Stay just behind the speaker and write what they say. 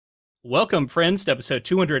Welcome, friends, to episode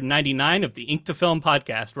 299 of the Ink to Film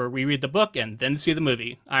podcast, where we read the book and then see the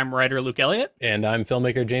movie. I'm writer Luke Elliott, And I'm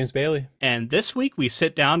filmmaker James Bailey. and this week we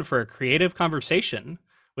sit down for a creative conversation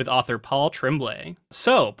with author Paul Tremblay.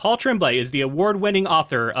 So, Paul Tremblay is the award-winning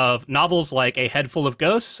author of novels like A Head Full of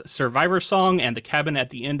Ghosts, Survivor Song, and The Cabin at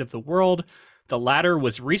the End of the World. The latter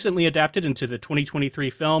was recently adapted into the 2023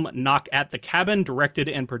 film Knock at the Cabin, directed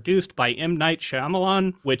and produced by M. Night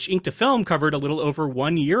Shyamalan, which Ink to Film covered a little over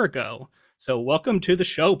 1 year ago. So welcome to the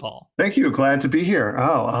show, Paul. Thank you. Glad to be here.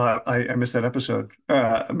 Oh, I missed that episode.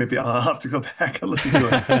 Maybe I'll have to go back and listen to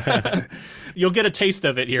it. You'll get a taste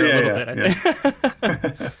of it here a little bit, I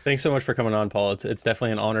think. Thanks so much for coming on, Paul. It's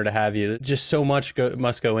definitely an honor to have you. Just so much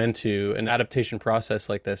must go into an adaptation process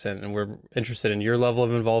like this, and we're interested in your level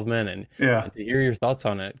of involvement and to hear your thoughts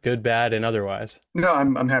on it, good, bad, and otherwise. No,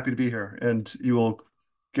 I'm happy to be here, and you will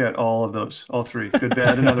get all of those, all three, good,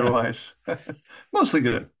 bad, and otherwise. Mostly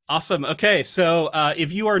good. Awesome. Okay, so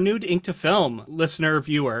if you are new to Ink to Film, listener,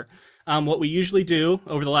 viewer, what we usually do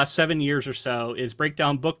over the last 7 years or so is break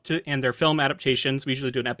down and their film adaptations. We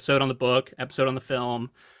usually do an episode on the book, episode on the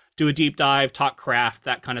film, do a deep dive, talk craft,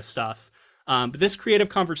 that kind of stuff. But this creative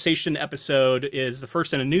conversation episode is the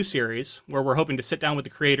first in a new series where we're hoping to sit down with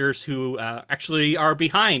the creators who actually are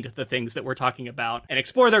behind the things that we're talking about and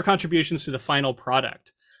explore their contributions to the final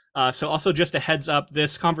product. So also just a heads up,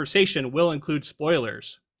 this conversation will include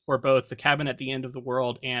spoilers for both The Cabin at the End of the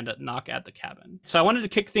World and Knock at the Cabin. So I wanted to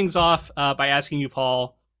kick things off by asking you,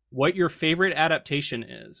 Paul, what your favorite adaptation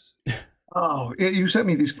is. Oh, you sent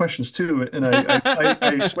me these questions too, and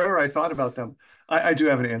I swear I thought about them. I do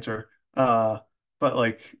have an answer, but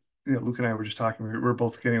like Luke and I were just talking. We're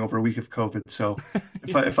both getting over a week of COVID, so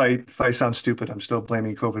if I sound stupid, I'm still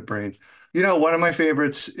blaming COVID brain. One of my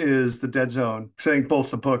favorites is The Dead Zone. I think both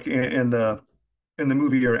the book and the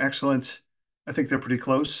movie are excellent. I think they're pretty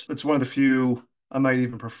close. It's one of the few. I might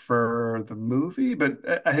even prefer the movie, but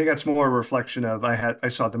I think that's more a reflection of I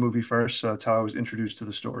saw the movie first, so that's how I was introduced to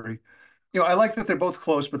the story. I like that they're both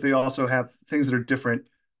close, but they also have things that are different,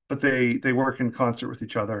 but they work in concert with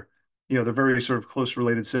each other. They're very sort of close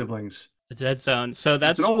related siblings. The Dead Zone. So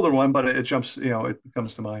that's an older one, but it jumps, it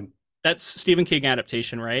comes to mind. That's Stephen King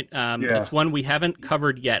adaptation, right? It's one we haven't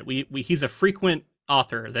covered yet. He's a frequent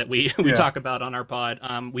author that we talk about on our pod.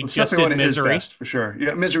 We just did Misery, for sure.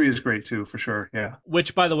 Yeah, Misery is great too, for sure. Yeah.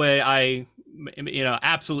 Which, by the way, I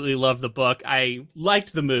absolutely love the book. I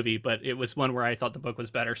liked the movie, but it was one where I thought the book was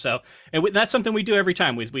better. So, and that's something we do every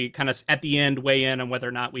time. We kind of at the end weigh in on whether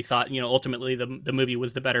or not we thought ultimately the movie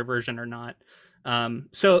was the better version or not.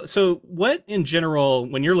 So what in general,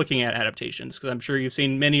 when you're looking at adaptations, because I'm sure you've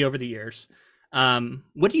seen many over the years,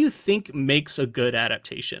 what do you think makes a good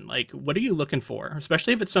adaptation? Like, what are you looking for,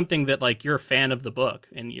 especially if it's something that like you're a fan of the book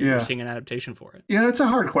and you're seeing an adaptation for it? Yeah, that's a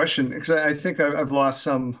hard question because I think I've lost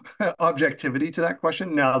some objectivity to that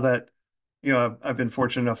question now that I've been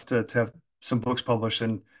fortunate enough to have some books published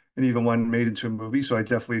and even one made into a movie. So I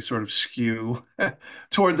definitely sort of skew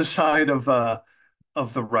toward the side of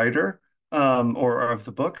the writer or of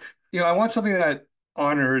the book. I want something that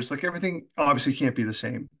honors, like, everything obviously can't be the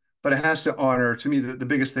same, but it has to honor, to me, the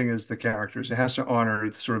biggest thing is the characters. It has to honor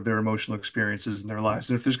sort of their emotional experiences in their lives.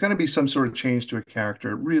 And if there's going to be some sort of change to a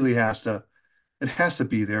character, it really it has to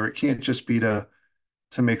be there. It can't just be to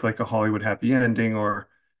make like a Hollywood happy ending, or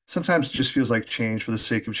sometimes it just feels like change for the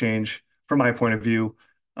sake of change, from my point of view.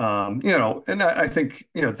 And I think,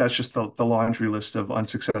 that's just the laundry list of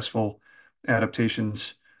unsuccessful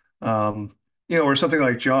adaptations. Or something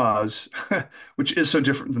like Jaws, which is so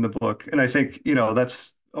different than the book. And I think,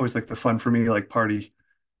 that's always like the fun for me, like party,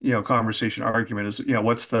 conversation argument is,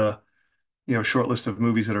 what's the, short list of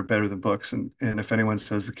movies that are better than books. And if anyone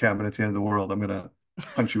says The Cabin at the End of the World, I'm going to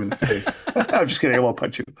punch you in the face. I'm just kidding. I won't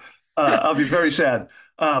punch you. I'll be very sad.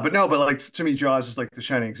 But like, to me, Jaws is like the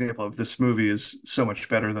shining example of this movie is so much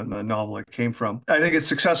better than the novel it came from. I think it's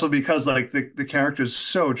successful because like the characters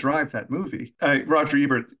so drive that movie. Roger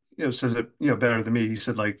Ebert, says it, better than me. He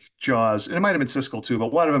said like Jaws, and it might have been Siskel too,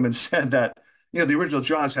 but one of them had said that, the original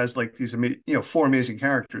Jaws has like these, four amazing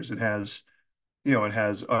characters. It has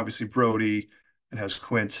obviously Brody, it has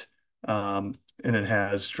Quint, and it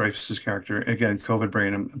has Dreyfuss's character. Again, COVID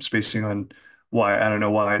brain. I'm spacing on why. I don't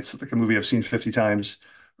know why. It's like a movie I've seen 50 times.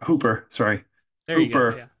 Hooper, sorry. There you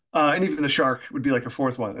go, yeah. And even the shark would be like a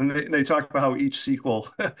fourth one. And they talk about how each sequel,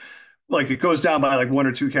 like, it goes down by like one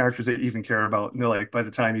or two characters that you even care about. And they're like, by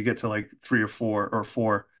the time you get to like three or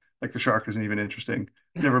four, like the shark isn't even interesting.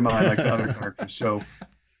 Never mind like the other characters. So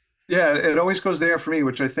yeah, it always goes there for me,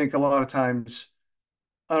 which I think a lot of times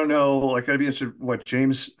I don't know, like I'd be interested what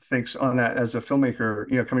James thinks on that as a filmmaker,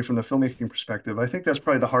 coming from the filmmaking perspective. I think that's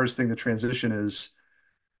probably the hardest thing to transition is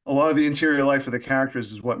a lot of the interior life of the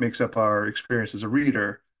characters is what makes up our experience as a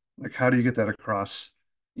reader. Like, how do you get that across,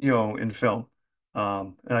 in film?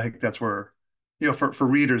 And I think that's where, for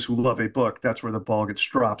readers who love a book, that's where the ball gets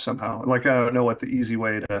dropped somehow. Like, I don't know what the easy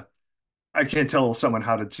way to, I can't tell someone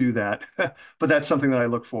how to do that, but that's something that I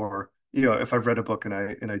look for, if I've read a book and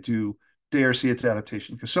I do dare see its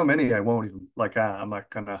adaptation, because so many I won't even like, I'm not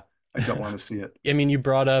gonna, I don't want to see it. I mean, you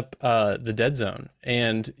brought up the Dead Zone,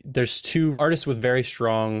 and there's two artists with very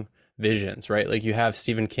strong visions, right? Like you have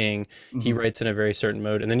Stephen King, he Hmm. writes in a very certain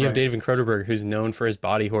mode, and then you have Right. David Cronenberg, who's known for his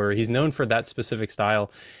body horror. He's known for that specific style,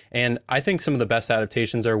 and I think some of the best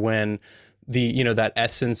adaptations are when that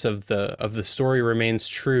essence of the story remains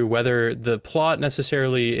true, whether the plot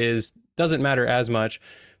necessarily is doesn't matter as much,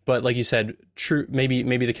 but like you said, true. Maybe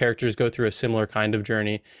the characters go through a similar kind of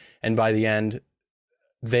journey, and by the end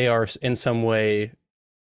they are in some way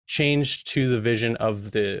changed to the vision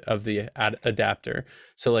of the adapter.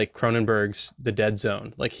 So like Cronenberg's The Dead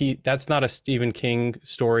Zone, like that's not a Stephen King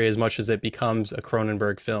story as much as it becomes a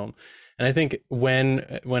Cronenberg film. And I think when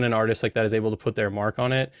an artist like that is able to put their mark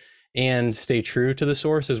on it and stay true to the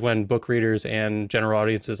source is when book readers and general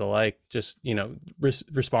audiences alike just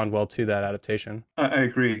respond well to that adaptation. I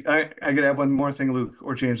agree. I could add one more thing, Luke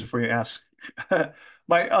or James, before you ask.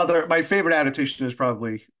 My favorite adaptation is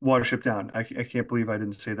probably Watership Down. I can't believe I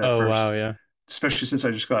didn't say that Oh wow, first, yeah. especially since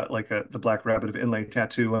I just got like the Black Rabbit of Inlay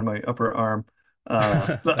tattoo on my upper arm.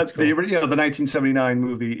 That's cool. The 1979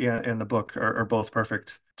 movie and the book are both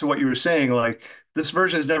perfect. To what you were saying, like this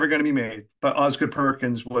version is never going to be made, but Osgood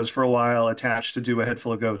Perkins was for a while attached to do A Head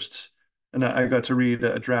Full of Ghosts, and I got to read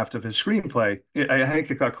a draft of his screenplay. I think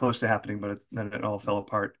it got close to happening, but then it all fell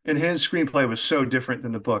apart. And his screenplay was so different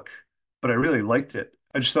than the book, but I really liked it.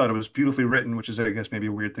 I just thought it was beautifully written, which is, I guess, maybe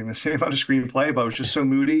a weird thing to say about a screenplay, but it was just so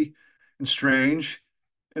moody and strange.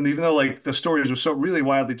 And even though like the stories were so really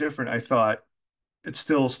wildly different, I thought it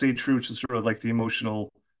still stayed true to sort of like the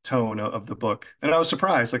emotional tone of the book. And I was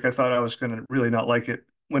surprised. Like I thought I was going to really not like it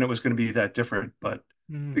when it was going to be that different. But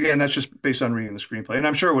Mm. again, that's just based on reading the screenplay. And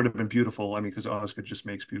I'm sure it would have been beautiful. I mean, because Osgood just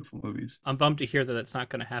makes beautiful movies. I'm bummed to hear that that's not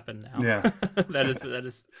going to happen now. Yeah.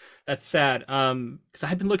 That's sad. Because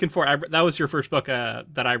I've been looking for that was your first book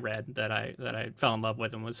that I read that I fell in love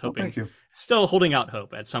with and was Well, hoping, thank you. still holding out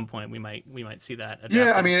hope at some point we might see that Yeah,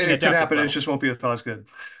 I adapted mean, and it could adapted happen. It well. just won't be with Osgood.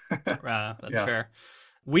 That's Yeah. fair.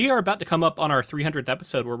 We are about to come up on our 300th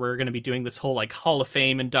episode where we're going to be doing this whole like Hall of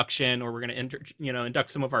Fame induction, or we're going to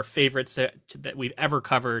induct some of our favorites that we've ever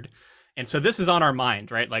covered. And so this is on our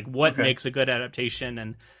mind, right? Like what Okay. makes a good adaptation?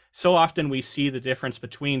 And so often we see the difference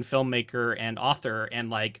between filmmaker and author,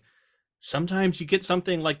 and like sometimes you get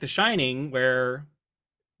something like The Shining where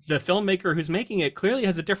the filmmaker who's making it clearly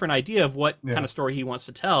has a different idea of what kind Yeah, of story he wants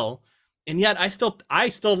to tell. And yet I still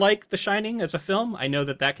like The Shining as a film. I know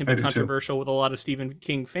that that can I be do too. controversial with a lot of Stephen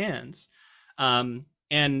King fans. And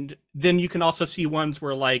then you can also see ones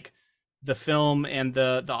where like the film and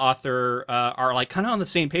the author are like kind of on the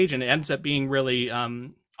same page, and it ends up being really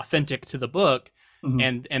authentic to the book,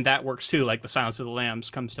 Mhm. and that works too. Like The Silence of the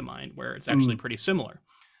Lambs comes to mind, where it's actually Mhm. pretty similar.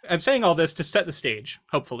 I'm saying all this to set the stage,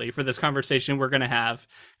 hopefully, for this conversation we're going to have,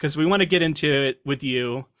 because we want to get into it with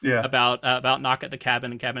you Yeah. about Knock at the Cabin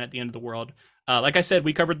and Cabin at the End of the World. Like I said,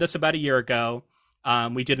 we covered this about a year ago.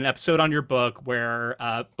 We did an episode on your book where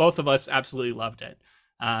both of us absolutely loved it,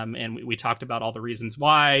 and we talked about all the reasons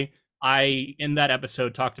why. I, in that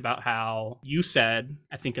episode, talked about how you said,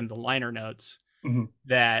 I think in the liner notes, Mhm.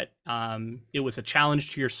 that it was a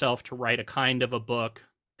challenge to yourself to write a kind of a book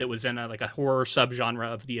that was in like a horror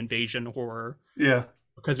subgenre of the invasion horror, Yeah.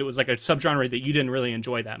 because it was like a subgenre that you didn't really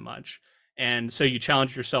enjoy that much. And so you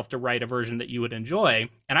challenged yourself to write a version that you would enjoy.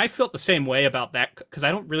 And I felt the same way about that because I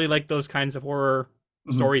don't really like those kinds of horror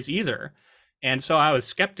Mhm. stories either. And so I was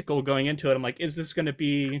skeptical going into it. I'm like, is this going to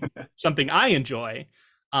be something I enjoy?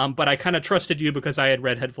 But I kind of trusted you because I had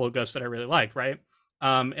read Head Full of Ghosts that I really liked, right?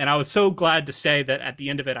 And I was so glad to say that at the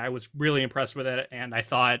end of it, I was really impressed with it. And I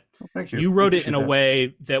thought Well, thank you. you I wrote it in appreciate a that.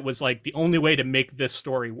 way that was like the only way to make this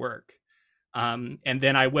story work. And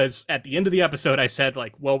then I was at the end of the episode, I said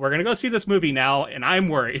like, well, we're gonna go see this movie now, and I'm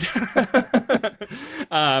worried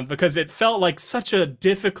because it felt like such a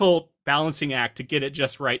difficult balancing act to get it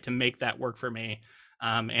just right to make that work for me.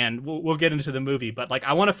 And we'll get into the movie, but like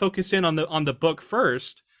I want to focus in on the book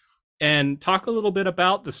first and talk a little bit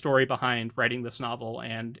about the story behind writing this novel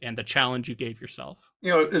and the challenge you gave yourself.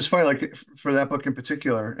 It's funny, like for that book in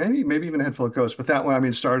particular, and maybe even A Head Full of Ghosts, but that one, I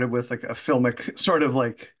mean, started with like a filmic sort of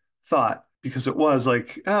like thought because it was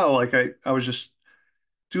like, oh, like I was just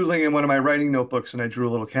doodling in one of my writing notebooks and I drew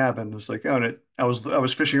a little cabin. It was like, oh, and I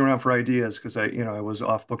was fishing around for ideas because I was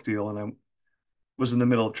off book deal and I was in the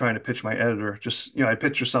middle of trying to pitch my editor. Just, I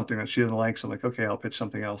pitched her something that she didn't like. So I'm like, okay, I'll pitch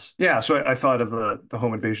something else. Yeah. So I thought of the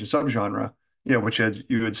home invasion subgenre, which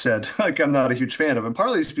you had said, like, I'm not a huge fan of. And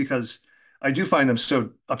partly it's because I do find them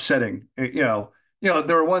so upsetting. There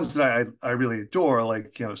are ones that I really adore,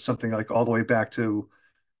 like, something like all the way back to,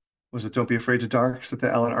 was it Don't Be Afraid of the Dark? Is it the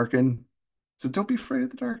Alan Arkin? Is it Don't Be Afraid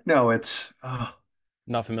of the Dark? No, it's,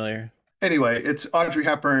 Not familiar. anyway, it's Audrey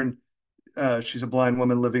Hepburn. She's a blind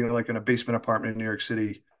woman living like in a basement apartment in New York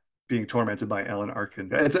City, being tormented by Alan Arkin.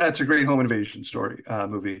 It's a great home invasion story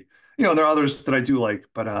movie. And there are others that I do like,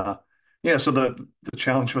 but yeah. So the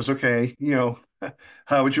challenge was, okay,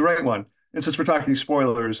 how would you write one? And since we're talking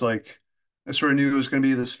spoilers, like I sort of knew it was going to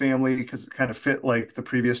be this family because it kind of fit like the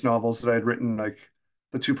previous novels that I had written. Like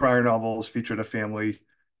the two prior novels featured a family,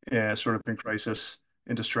 sort of in crisis,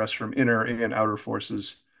 in distress from inner and outer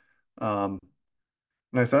forces. Um,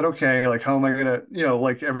 and I thought, okay, like, how am I gonna,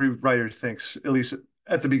 like every writer thinks, at least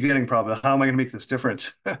at the beginning, probably, how am I gonna make this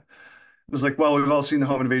different? It was like, well, we've all seen the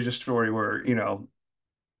home invasion story where,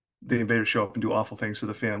 the invaders show up and do awful things to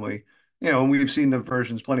the family. And we've seen the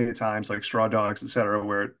versions plenty of times, like Straw Dogs, et cetera,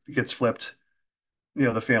 where it gets flipped.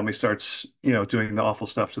 The family starts, doing the awful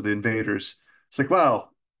stuff to the invaders. It's like, wow,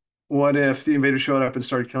 what if the invaders showed up and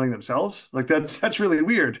started killing themselves? Like that's really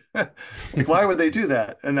weird. Like why would they do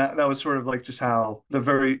that? And that was sort of like just how the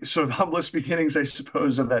very sort of humblest beginnings, I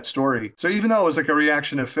suppose, of that story. So even though it was like a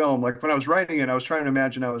reaction to film, like when I was writing it, I was trying to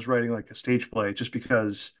imagine I was writing like a stage play just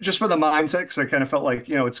for the mindset, because I kind of felt like,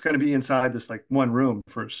 it's going to be inside this like one room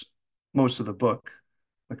for most of the book.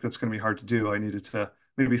 Like that's going to be hard to do. I needed to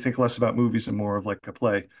maybe think less about movies and more of like a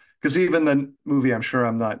play. Because even the movie, I'm sure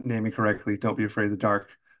I'm not naming correctly, Don't Be Afraid of the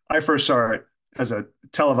Dark, I first saw it as a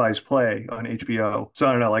televised play on HBO. So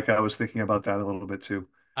I don't know, like I was thinking about that a little bit too.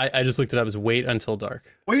 I just looked it up as Wait Until Dark.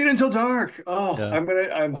 Wait Until Dark. Oh, Yeah.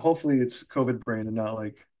 I'm hopefully it's COVID brain and not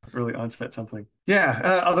like early onset something.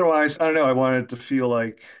 Yeah. Otherwise, I don't know. I wanted to feel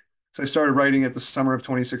like, so I started writing it the summer of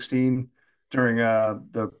 2016 during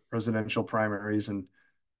the presidential primaries, and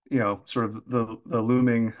sort of the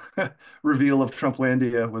looming reveal of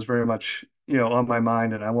Trumplandia was very much, on my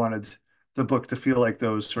mind, and I wanted the book to feel like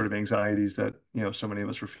those sort of anxieties that, so many of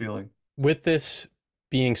us were feeling. With this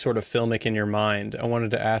being sort of filmic in your mind, I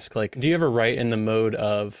wanted to ask, like, do you ever write in the mode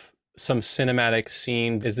of some cinematic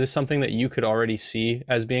scene? Is this something that you could already see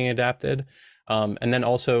as being adapted? And then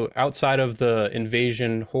also outside of the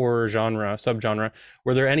invasion horror genre, subgenre,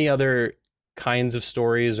 were there any other kinds of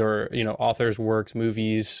stories or, authors' works,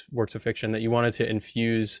 movies, works of fiction that you wanted to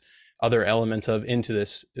infuse other elements of into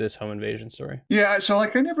this home invasion story? Yeah, so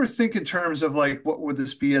like I never think in terms of like what would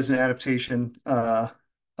this be as an adaptation. I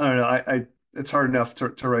don't know. I it's hard enough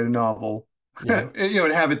to write a novel, Yeah.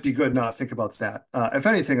 and have it be good, not think about that. If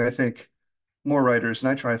anything, I think more writers,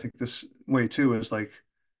 and I try to think this way too, is like,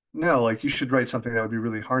 no, like you should write something that would be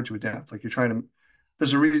really hard to adapt. Like you're trying to,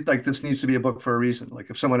 there's a reason, like this needs to be a book for a reason. Like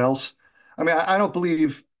if someone else, I mean, I don't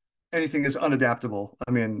believe anything is unadaptable.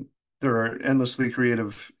 I mean, there are endlessly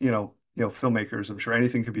creative, filmmakers. I'm sure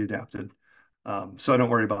anything could be adapted. So I don't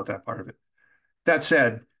worry about that part of it. That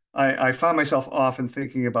said, I find myself often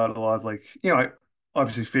thinking about a lot of like,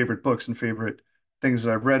 obviously favorite books and favorite things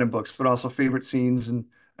that I've read in books, but also favorite scenes. And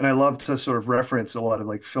I love to sort of reference a lot of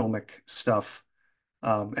like filmic stuff.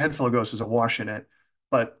 Head Full of Ghosts is a wash in it,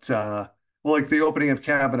 but well, like the opening of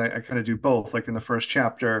Cabin, I kind of do both. Like in the first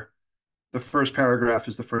chapter, the first paragraph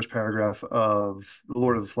is the first paragraph of The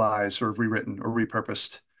Lord of the Flies, sort of rewritten or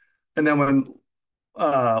repurposed. And then when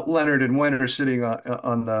Leonard and Wen are sitting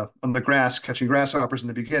on the grass catching grasshoppers in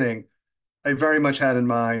the beginning, I very much had in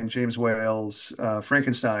mind James Whale's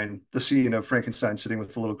Frankenstein, the scene of Frankenstein sitting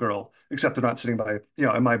with the little girl, except they're not sitting by,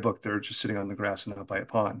 in my book, they're just sitting on the grass and not by a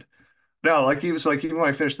pond. No, like he was like, even when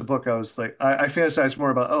I finished the book, I was like, I fantasized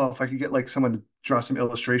more about, oh, if I could get like someone to draw some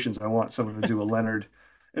illustrations, I want someone to do a Leonard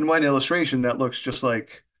and Wen illustration that looks just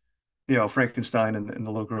like, Frankenstein and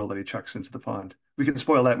the little girl that he chucks into the pond. We can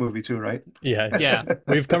spoil that movie too, right? Yeah. Yeah.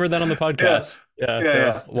 We've covered that on the podcast. Yeah. So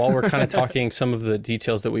Yeah. while we're kind of talking some of the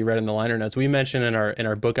details that we read in the liner notes, we mentioned in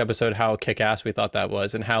our book episode how kick-ass we thought that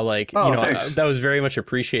was, and how like, Oh, thanks. that was very much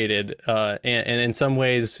appreciated. And in some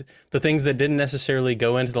ways, the things that didn't necessarily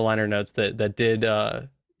go into the liner notes that did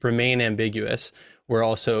remain ambiguous were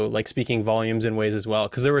also like speaking volumes in ways as well,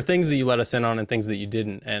 because there were things that you let us in on and things that you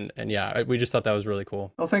didn't, and yeah, we just thought that was really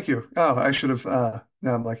cool. Oh, thank you. Oh, I should have.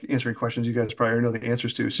 Now I'm like answering questions you guys probably know the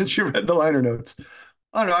answers to since you read the liner notes.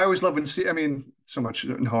 I don't know. I always love when I mean, so much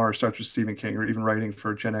in horror starts with Stephen King or even writing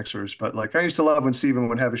for Gen Xers, but like I used to love when Stephen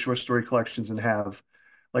would have his short story collections and have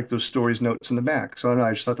like those stories notes in the back. So I don't know,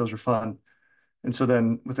 I just thought those were fun. And so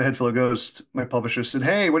then with The Head Full of Ghosts, my publisher said,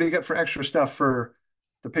 "Hey, what do you get for extra stuff for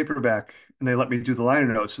the paperback?" And they let me do the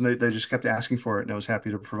liner notes, and they just kept asking for it, and I was happy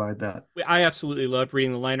to provide that. I absolutely loved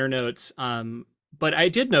reading the liner notes. But I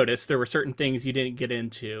did notice there were certain things you didn't get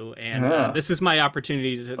into, and Ah, this is my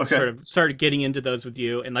opportunity to sort okay. of start getting into those with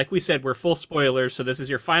you. And like we said, we're full spoilers, so this is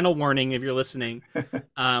your final warning if you're listening.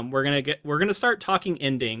 We're gonna start talking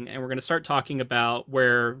ending, and we're gonna start talking about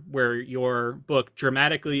where your book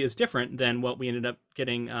dramatically is different than what we ended up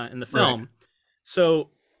getting in the Right, film. So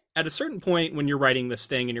at a certain point when you're writing this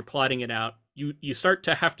thing and you're plotting it out, you start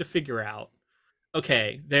to have to figure out,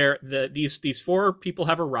 okay, these four people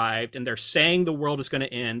have arrived and they're saying the world is going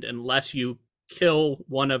to end unless you kill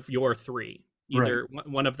one of your three, right. either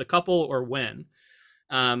one of the couple or Wen.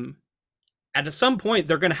 Um, at some point,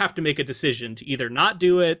 they're going to have to make a decision to either not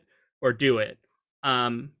do it or do it.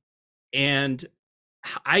 Um, and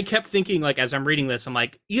I kept thinking, like, as I'm reading this, I'm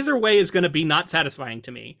like, either way is going to be not satisfying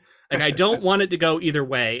to me. Like, I don't want it to go either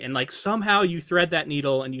way. And like, somehow you thread that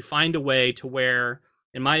needle and you find a way to where,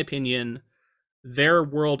 in my opinion, their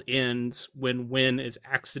world ends when Win is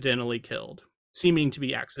accidentally killed, seeming to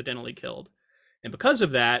be accidentally killed. And because of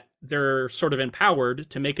that, they're sort of empowered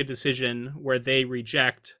to make a decision where they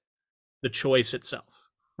reject the choice itself.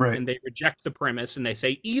 Right. And they reject the premise and they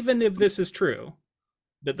say, even if this is true,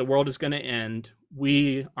 that the world is going to end,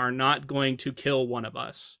 we are not going to kill one of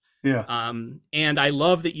us. Yeah. And I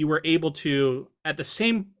love that you were able to, at the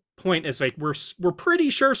same point as like we're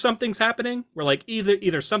pretty sure something's happening. We're like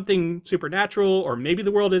either something supernatural or maybe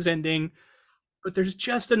the world is ending, but there's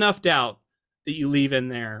just enough doubt that you leave in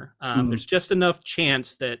there. Mm. There's just enough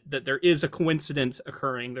chance that there is a coincidence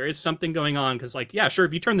occurring. There is something going on because, like, yeah, sure,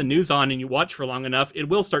 if you turn the news on and you watch for long enough, it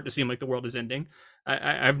will start to seem like the world is ending.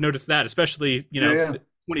 I've noticed that, especially Yeah,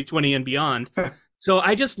 2020 and beyond. yeah. So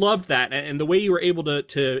I just loved that, and the way you were able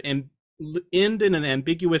to end in an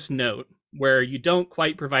ambiguous note where you don't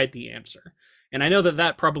quite provide the answer. And I know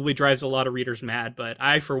that probably drives a lot of readers mad, but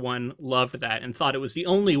I, for one, loved that and thought it was the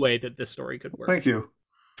only way that this story could work. Thank you.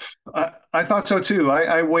 I thought so too.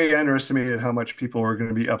 I way underestimated how much people were going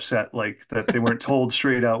to be upset, like that they weren't told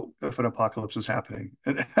straight out if an apocalypse was happening.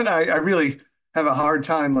 And I really have a hard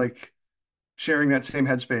time like sharing that same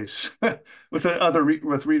headspace with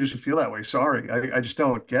with readers who feel that way. Sorry, I just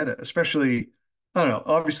don't get it. Especially, I don't know.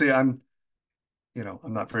 Obviously, I'm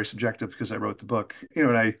not very subjective because I wrote the book,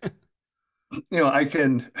 and I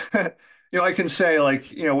can, I can say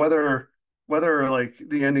like, whether like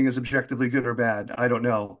the ending is objectively good or bad, I don't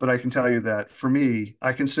know. But I can tell you that for me,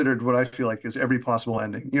 I considered what I feel like is every possible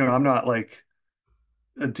ending. I'm not like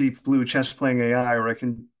a deep blue chess playing AI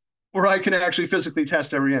where I can actually physically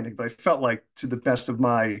test every ending, but I felt like to the best of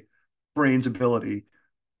my brain's ability,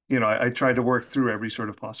 I tried to work through every sort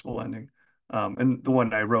of possible ending. And the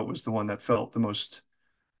one I wrote was the one that felt the most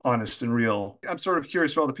honest and real. I'm sort of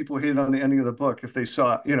curious for all the people who hated on the ending of the book, if they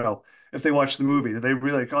saw, if they watched the movie, did they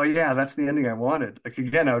really like, oh yeah, that's the ending I wanted? Like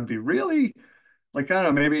again, I would be really like, I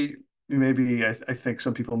don't know, maybe I think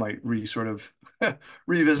some people might sort of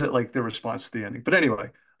revisit like their response to the ending. But anyway,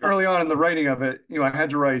 early on in the writing of it, I had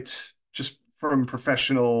to write just from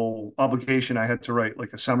professional obligation, I had to write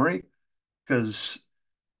like a summary because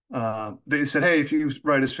they said, hey, if you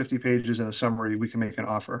write us 50 pages in a summary, we can make an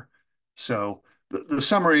offer. So the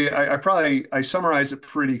summary, I summarized it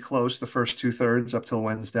pretty close, the first two-thirds up till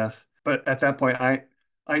Wen's death. But at that point,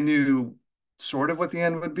 I knew sort of what the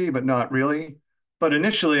end would be, but not really. But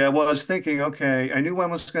initially, I was thinking, okay, I knew Wen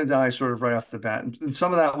was going to die sort of right off the bat. And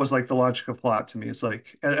some of that was like the logic of plot to me. It's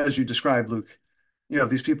like, as you described, Luke,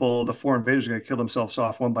 these people, the four invaders are going to kill themselves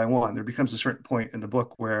off one by one. There becomes a certain point in the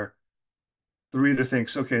book where the reader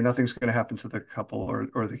thinks, okay, nothing's going to happen to the couple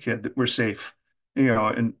or the kid. We're safe,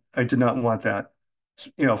 and I did not want that,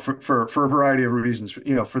 for a variety of reasons,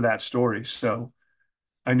 for that story. So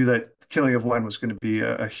I knew that killing of one was going to be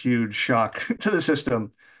a huge shock to the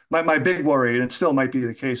system. My big worry, and it still might be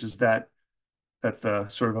the case, is that the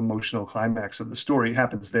sort of emotional climax of the story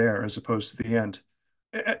happens there as opposed to the end.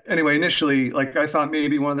 Anyway, initially, like I thought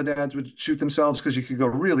maybe one of the dads would shoot themselves because you could go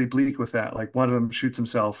really bleak with that. Like one of them shoots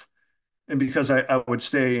himself and because I would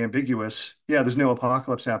stay ambiguous, yeah, there's no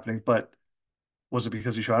apocalypse happening, but was it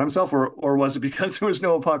because he shot himself or was it because there was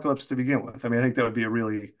no apocalypse to begin with? I mean, I think that would be a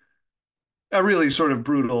really sort of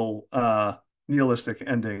brutal, nihilistic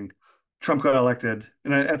ending. Trump got elected,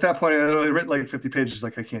 and at that point, I had written like 50 pages.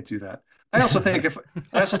 Like, I can't do that. I also think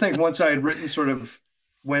once I had written sort of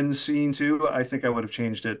when scene two, I think I would have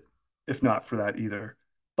changed it, if not for that either.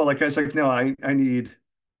 But like I was like, no, I need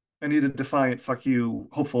a defiant fuck you,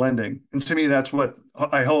 hopeful ending. And to me, that's what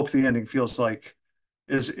I hope the ending feels like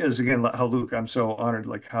is again how Luke, I'm so honored,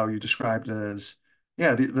 like how you described it as,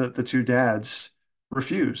 yeah, the two dads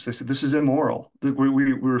refused. They said, this is immoral. We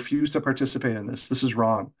refuse to participate in this. This is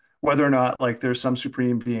wrong. Whether or not like there's some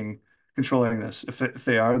supreme being controlling this. If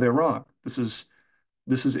they are, they're wrong. This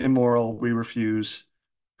is immoral. We refuse.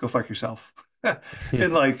 Go fuck yourself.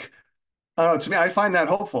 And like, I don't know, to me, I find that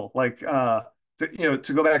hopeful. Like,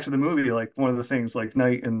 to go back to the movie, like one of the things like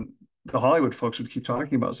Knight and the Hollywood folks would keep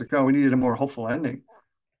talking about is like, oh, we needed a more hopeful ending.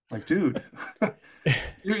 Like, dude,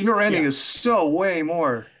 your ending Yeah. is so way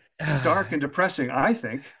more dark and depressing, I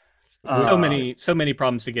think. So Uh, many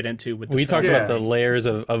problems to get into with the We film talked about yeah, the ending. layers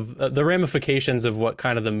of the ramifications of what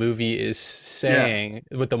kind of the movie is yeah, saying,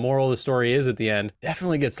 what the moral of the story is at the end.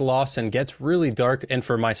 Definitely gets lost and gets really dark. And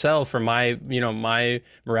for myself, for my, my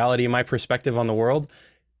morality, my perspective on the world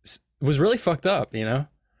was really fucked up, Yeah.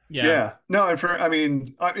 yeah. No, and I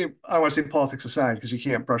mean, I don't want to say politics aside because you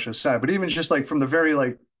can't brush it aside, but even just like from the very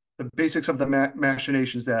like the basics of the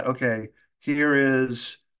machinations that okay, here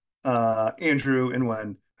is Andrew and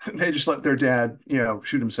Wen. They just let their dad,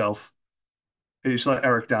 shoot himself. They just let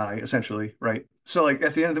Eric die, essentially, right? So like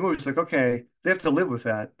at the end of the movie, it's like, okay, they have to live with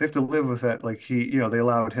that. They have to live with that, like they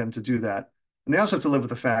allowed him to do that. And they also have to live with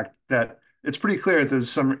the fact that it's pretty clear that there's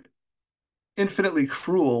some infinitely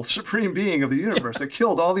cruel supreme being of the universe that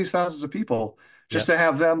killed all these thousands of people just to Yes.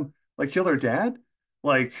 have them like kill their dad.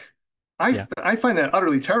 Like I Yeah. I find that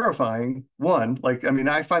utterly terrifying. One, like I mean,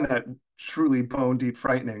 I find that truly bone deep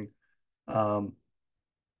frightening. Um,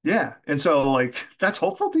 yeah. And so like that's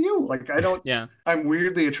hopeful to you. Like Yeah. I'm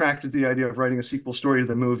weirdly attracted to the idea of writing a sequel story to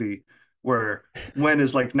the movie where Wen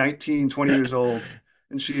is like 19, 20 years old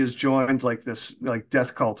and she has joined like this like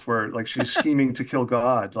death cult where like she's scheming to kill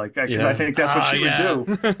God. Like because I Yeah. think that's what Ah, she would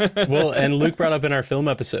yeah. do. Well, and Luke brought up in our film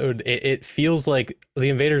episode, it feels like the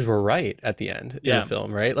invaders were right at the end in the Yeah.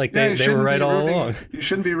 film, right? Like Yeah, they were right all along. you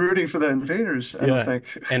shouldn't be rooting for the invaders, I don't Yeah.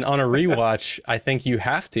 think. And on a rewatch, I think you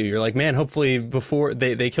have to. You're like, man, hopefully before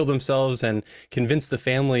they kill themselves and convince the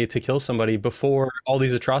family to kill somebody before all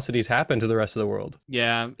these atrocities happen to the rest of the world.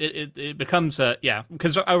 Yeah, it becomes yeah,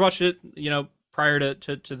 because I watched it, prior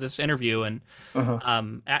to this interview, and Uh-huh.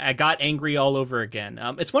 I got angry all over again.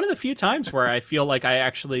 It's one of the few times where I feel like I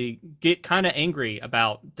actually get kind of angry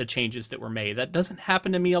about the changes that were made. That doesn't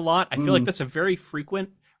happen to me a lot. I feel like Mm, that's a very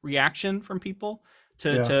frequent reaction from people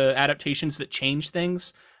yeah. to adaptations that change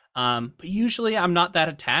things. But usually I'm not that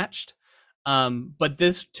attached. But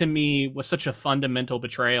this to me was such a fundamental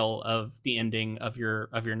betrayal of the ending of your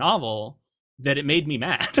novel that it made me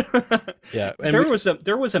mad. Yeah. And we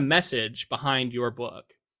There was a message behind your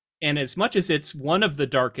book, and as much as it's one of the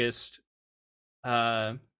darkest,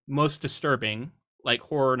 uh, most disturbing like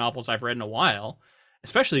horror novels I've read in a while,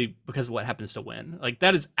 especially because of what happens to Win. Like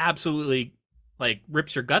that is absolutely like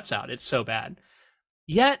rips your guts out. It's so bad.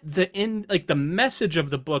 Yet the message of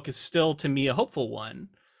the book is still to me a hopeful one,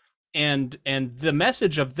 and the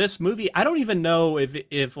message of this movie, I don't even know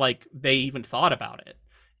if like they even thought about it.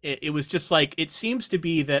 It was just like it seems to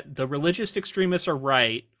be that the religious extremists are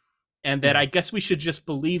right, and that Yeah. I guess we should just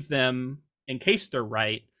believe them in case they're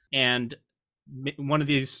right, and one of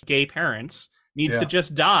these gay parents needs to Yeah.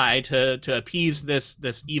 just die to appease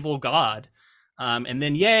this evil god, and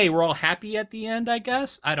then yay, we're all happy at the end. I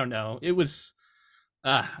guess I don't know. It was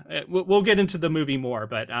we'll get into the movie more,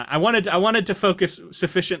 but I wanted to focus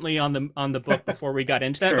sufficiently on the book before we got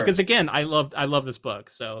into that, Sure. because again, I love this book,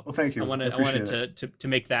 so Well, thank you. I I wanted appreciate it. to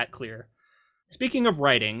make that clear. Speaking of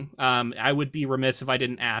writing, I would be remiss if I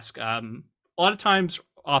didn't ask. A lot of times,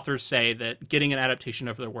 authors say that getting an adaptation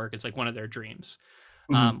of their work is like one of their dreams.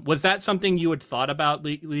 Mhm. Was that something you had thought about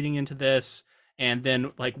leading into this? And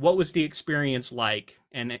then, like, what was the experience like,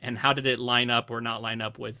 and how did it line up or not line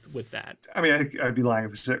up with that? I mean, I'd be lying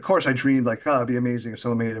if I said, of course, I dreamed like, oh, it'd be amazing if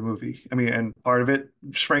someone made a movie. I mean, and part of it,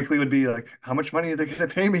 just frankly, would be like, how much money are they going to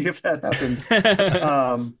pay me if that happens?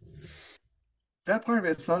 Um, that part of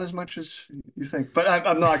it's not as much as you think, but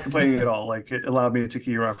I'm not complaining at all. Like, it allowed me to take a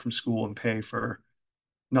year off from school and pay for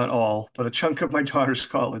not all, but a chunk of my daughter's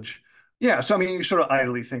college. Yeah, so I mean, you sort of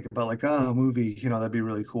idly think about like, oh, a movie, that'd be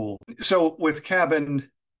really cool. So with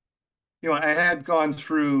Cabin, I had gone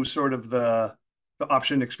through sort of the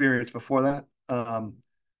option experience before that,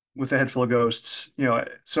 with the Head Full of Ghosts.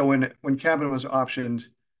 So when Cabin was optioned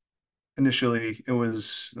initially, it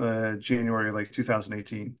was January of like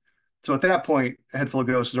 2018. So at that point, A Head Full of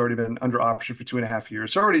Ghosts had already been under option for 2.5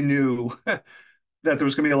 years. So I already knew that there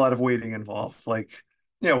was going to be a lot of waiting involved. Like,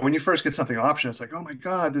 when you first get something option, it's like, oh my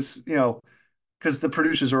God, this, because the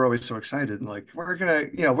producers are always so excited and like, we're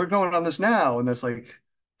going on this now. And that's like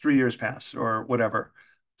 3 years pass or whatever.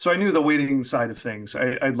 So I knew the waiting side of things.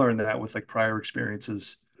 I'd learned that with like prior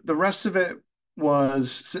experiences. The rest of it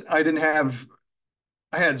was I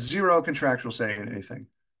had zero contractual say in anything.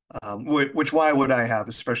 Which why would I have,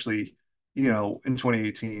 especially, in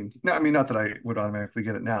 2018? No, I mean, not that I would automatically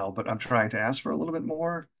get it now, but I'm trying to ask for a little bit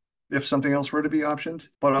more if something else were to be optioned.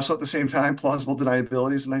 But also at the same time, plausible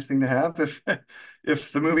deniability is a nice thing to have if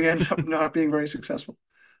if the movie ends up not being very successful.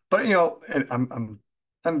 But and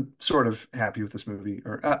I'm sort of happy with this movie.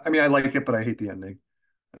 Or I mean, I like it, but I hate the ending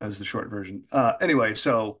as the short version. Anyway,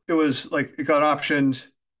 so it was like it got optioned.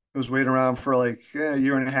 It was waiting around for like a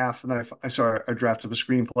year and a half, and then I saw a draft of a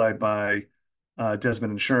screenplay by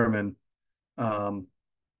Desmond and Sherman, um,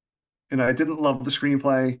 and I didn't love the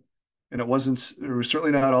screenplay, and it was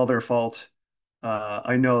certainly not all their fault.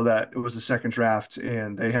 I know that it was the second draft,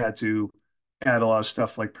 and they had to add a lot of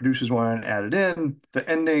stuff like producers wanted added in. The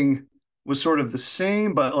ending was sort of the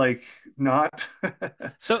same, but like not.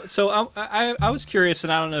 So I was curious,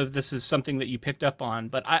 and I don't know if this is something that you picked up on,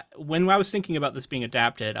 but when I was thinking about this being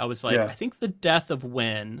adapted, I was like, Yeah, I think the death of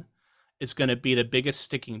Win is going to be the biggest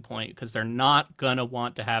sticking point because they're not going to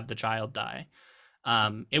want to have the child die.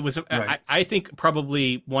 It was, right. I think,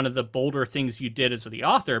 probably one of the bolder things you did as the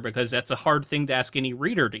author because that's a hard thing to ask any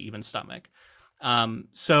reader to even stomach.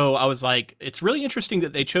 So I was like, it's really interesting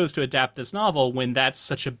that they chose to adapt this novel when that's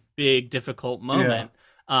such a big, difficult Yeah. moment.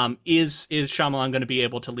 Is Shyamalan going to be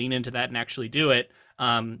able to lean into that and actually do it?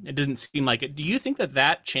 It didn't seem like it. Do you think that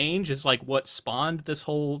that change is like what spawned this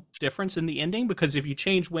whole difference in the ending? Because if you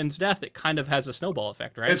change Wynn's death, it kind of has a snowball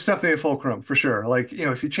effect, right? It's definitely a fulcrum for sure. Like,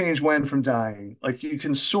 if you change when from dying, like you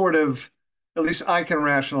can sort of, at least I can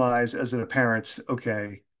rationalize as an parent,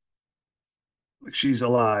 okay, like she's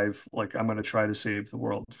alive, like I'm going to try to save the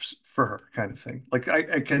world for her kind of thing. Like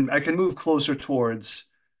I can move closer towards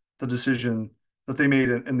the decision that they made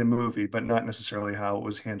in the movie, but not necessarily how it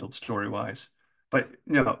was handled story wise. But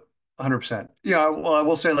 100%. Yeah, well, I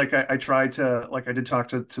will say like I tried to like I did talk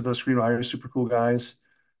to those screenwriters, super cool guys.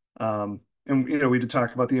 And we did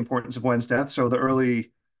talk about the importance of Wen's death. So the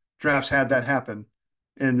early drafts had that happen.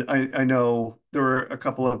 And I know there were a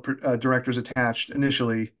couple of directors attached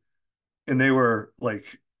initially, and they were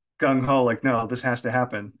like gung ho, like, no, this has to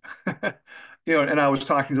happen. And I was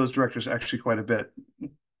talking to those directors actually quite a bit.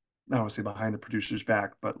 I don't want to say behind the producer's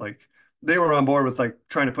back, but like they were on board with like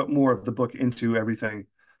trying to put more of the book into everything.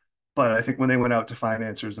 But I think when they went out to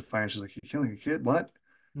financiers, the financiers like, you're killing a kid? What?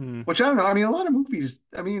 Hmm. Which I don't know. I mean, a lot of movies,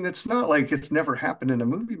 I mean, it's not like it's never happened in a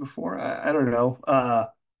movie before. I don't know.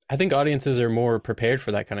 I think audiences are more prepared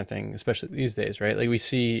for that kind of thing, especially these days, right? Like we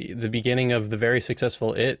see the beginning of the very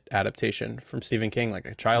successful It adaptation from Stephen King, like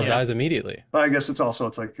a child Yeah. dies immediately. but I guess it's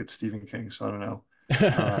like it's Stephen King, so I don't know.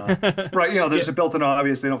 Right, Yeah, there's a built-in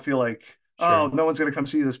audience. They don't feel like, oh, Sure. no one's gonna come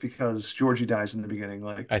see this because Georgie dies in the beginning.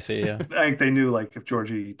 Like I see, yeah. I think they knew like if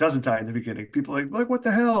Georgie doesn't die in the beginning, people are like what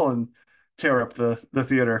the hell, and tear up the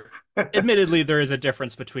theater. admittedly, there is a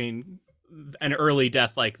difference between an early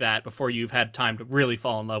death like that before you've had time to really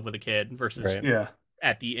fall in love with a kid versus Right. Yeah,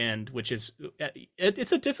 at the end, which is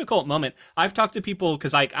it's a difficult moment. I've talked to people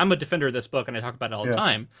because I'm a defender of this book and I talk about it all the yeah.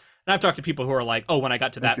 time, and I've talked to people who are like, "Oh, when I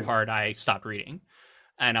got to Thank that you. part, I stopped reading."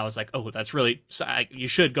 And I was like, "Oh, that's really you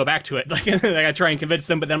should go back to it." Like, I try and convince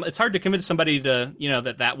them, but then it's hard to convince somebody to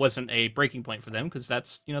that wasn't a breaking point for them because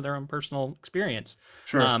that's their own personal experience.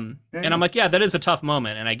 Sure. Yeah, And I'm yeah. like, yeah, that is a tough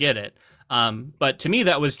moment, and I get it. But to me,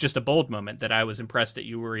 that was just a bold moment that I was impressed that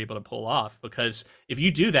you were able to pull off because if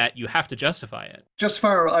you do that, you have to justify it. Just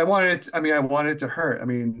far. I wanted it to hurt. I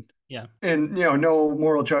mean, Yeah. and no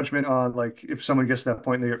moral judgment on like if someone gets to that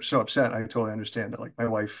point and they're so upset. I totally understand it. Like my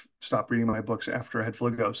wife stopped reading my books after a head full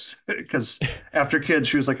of ghosts because after kids,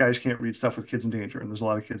 she was like, I just can't read stuff with kids in danger, and there's a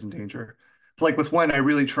lot of kids in danger. Like with when I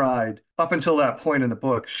really tried up until that point in the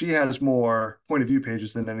book, she has more point of view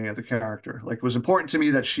pages than any other character. Like it was important to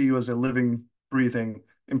me that she was a living, breathing,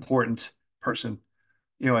 important person,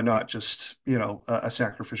 and not just, a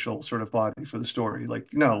sacrificial sort of body for the story. Like,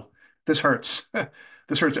 no, this hurts.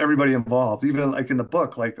 This hurts everybody involved. Even like in the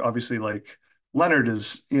book, like obviously like Leonard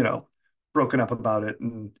is, broken up about it.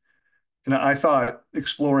 And I thought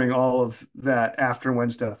exploring all of that after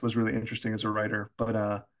Wen's death was really interesting as a writer.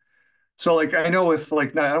 But so like I know with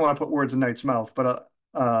like I don't want to put words in Knight's mouth, but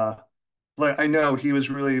like I know he was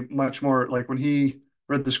really much more like when he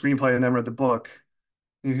read the screenplay and then read the book,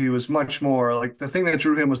 he was much more like the thing that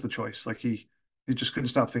drew him was the choice. Like he just couldn't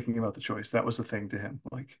stop thinking about the choice. That was the thing to him.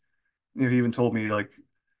 Like, he even told me like,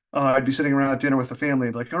 I'd be sitting around at dinner with the family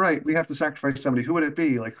and be like, all right, we have to sacrifice somebody. Who would it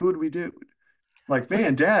be? Like, who would we do? Like,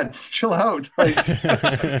 man, Dad, chill out. Like,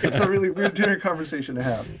 it's a really weird dinner conversation to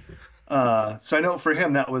have. So I know for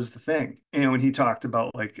him that was the thing. And when he talked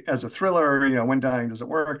about like as a thriller, when dying doesn't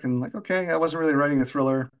work, and like, okay, I wasn't really writing a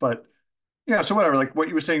thriller, but yeah, so whatever. Like what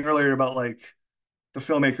you were saying earlier about like the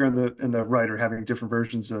filmmaker and the writer having different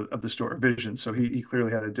versions of the story vision. So he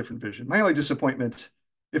clearly had a different vision. My only disappointment,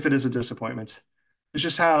 if it is a disappointment, is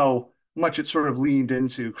just how much it sort of leaned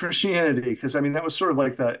into Christianity. Because I mean, that was sort of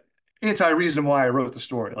like the anti-reason why I wrote the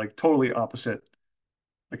story, like totally opposite.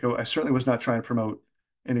 Like I certainly was not trying to promote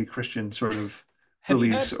any Christian sort of Have you beliefs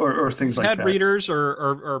had or have things you like had that. readers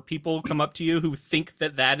or people come up to you who think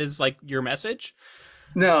that that is like your message?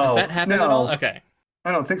 Has that No, happened at all? no, Okay.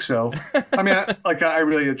 I don't think so. I mean, I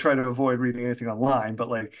really try to avoid reading anything online, but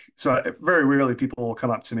like, so very rarely people will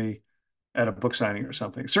come up to me at a book signing or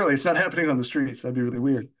something. Certainly, it's not happening on the streets. That'd be really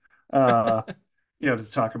weird. Uh,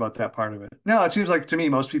 to talk about that part of it. No, it seems like to me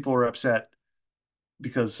most people were upset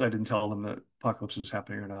because I didn't tell them that apocalypse was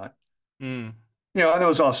happening or not. Mm. And there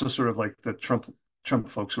was also sort of like the Trump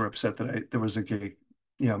folks who were upset that there was a gay,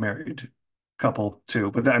 married couple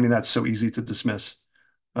too. But I mean, that's so easy to dismiss.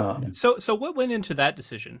 Um, So what went into that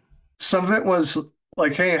decision? some of it was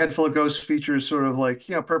like, hey, a head full of ghosts features sort of like,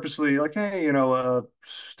 purposely like, hey, a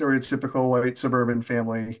stereotypical white suburban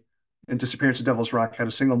family and Disappearance of Devil's Rock had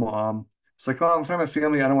a single mom. It's like, oh, if I'm a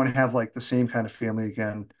family, I don't want to have like the same kind of family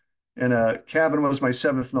again. And Cabin was my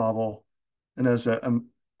seventh novel. And as a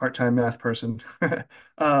part-time math person,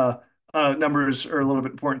 uh, numbers are a little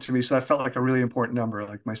bit important to me. So I felt like a really important number,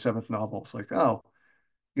 like my seventh novel. It's like, oh,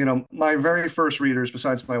 my very first readers,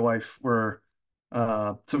 besides my wife, were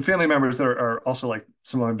some family members that are also like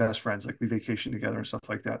some of my best friends. Like we vacation together and stuff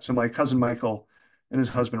like that. So my cousin Michael and his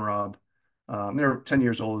husband Rob, they're 10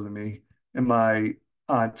 years older than me, and my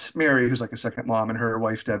aunt Mary, who's like a second mom, and her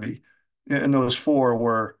wife Debbie, and those four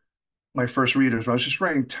were my first readers when I was just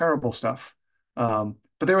writing terrible stuff.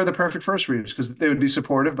 But they were the perfect first readers because they would be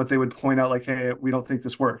supportive, but they would point out like, "Hey, we don't think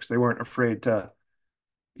this works." They weren't afraid to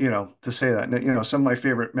say that. And, some of my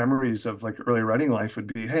favorite memories of like early writing life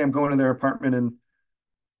would be, hey, I'm going to their apartment in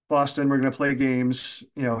Boston. We're going to play games,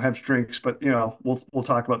 have drinks, but we'll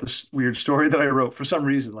talk about this weird story that I wrote for some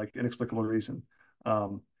reason, like inexplicable reason.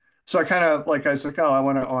 Um, so I was like, oh, I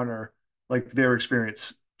want to honor like their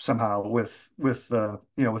experience somehow with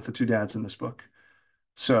the two dads in this book.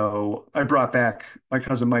 So I brought back my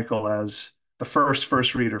cousin Michael as the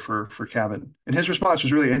first reader for Cabin, and his response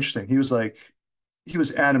was really interesting. He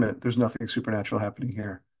was adamant there's nothing supernatural happening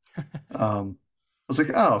here. I was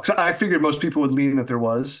like, oh, because I figured most people would lean that there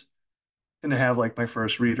was, and to have like my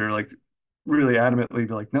first reader like really adamantly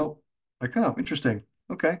be like, nope, like, oh, interesting,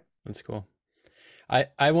 okay. That's cool.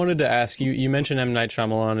 I wanted to ask you, you mentioned M. Night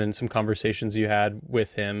Shyamalan and some conversations you had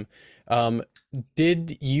with him. Um,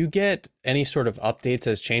 did you get any sort of updates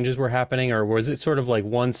as changes were happening, or was it sort of like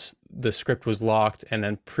once the script was locked and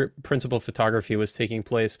then principal photography was taking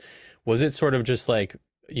place, was it sort of just like,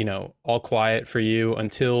 all quiet for you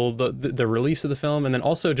until the release of the film? And then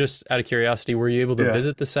also just out of curiosity, were you able to Yeah.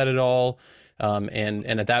 visit the set at all? And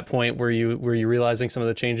at that point, were you realizing some of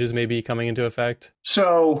the changes may be coming into effect?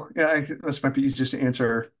 So yeah, this might be easy just to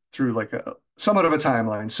answer through like a somewhat of a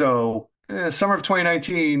timeline. So summer of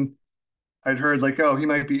 2019, I'd heard like, oh, he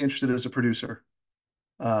might be interested as a producer,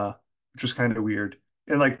 uh, which was kind of weird.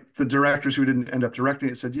 And like the directors who didn't end up directing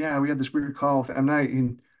it said, yeah, we had this weird call with M. Night.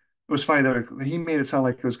 And it was funny that he made it sound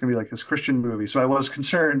like it was going to be like this Christian movie. So I was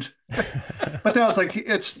concerned. But then I was like,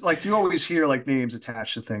 it's like you always hear like names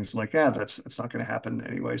attached to things. I'm like, yeah, that's not going to happen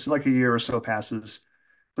anyway. So like a year or so passes.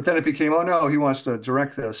 But then it became, oh no, he wants to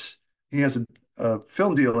direct this. He has a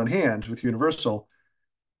film deal in hand with Universal,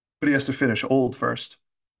 but he has to finish Old first.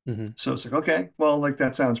 Hmm. So it's like, okay, well, like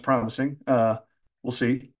that sounds promising. We'll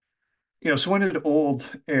see. So when did Old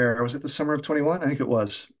air? Was it the summer of 21? I think it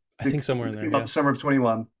was. I I think think somewhere in it there, came out yeah. the summer of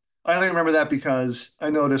 21. I only remember that because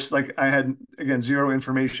I noticed like I had again zero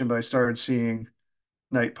information, but I started seeing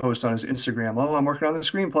Knight post on his Instagram, oh, I'm working on the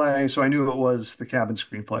screenplay. So I knew it was the Cabin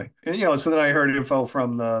screenplay. And so then I heard info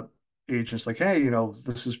from the agents like, hey,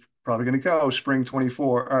 this is probably going to go spring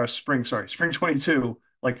 24 or spring 22,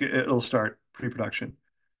 like it'll start pre-production.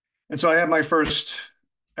 And so I had my first,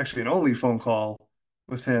 actually an only phone call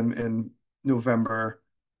with him in November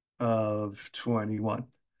of 21.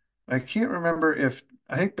 I can't remember if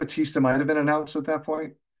I think Batista might have been announced at that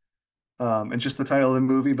point, and just the title of the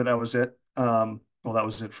movie, but that was it. Well, that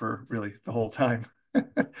was it for really the whole time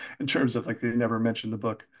in terms of like they never mentioned the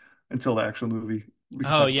book until the actual movie. We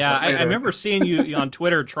can Oh talk about yeah, that I later. remember seeing you on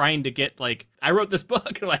Twitter trying to get like I wrote this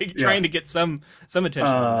book, like Yeah. trying to get some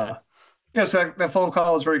attention on that. Uh, yeah, so that phone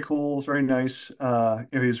call was very cool. It was very nice.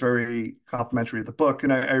 He was very complimentary of the book,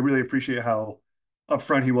 and I really appreciate how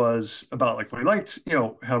upfront he was about like what he liked,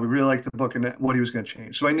 how we really liked the book and what he was going to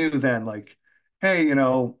change. So I knew then like, hey,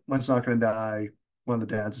 one's not going to die. One of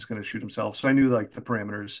the dads is going to shoot himself. So I knew like the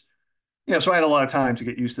parameters. Yeah, so I had a lot of time to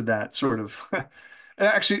get used to that sort of. And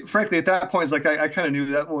actually, frankly, at that point, it's like I kind of knew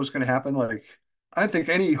that what was going to happen. Like, I don't think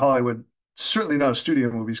any Hollywood, certainly not a studio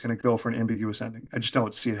movie, is going to go for an ambiguous ending. I just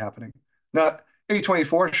don't see it happening. Not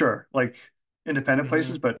A24, sure, like independent Hmm.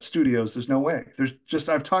 places, but studios, there's no way. There's just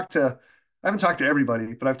I haven't talked to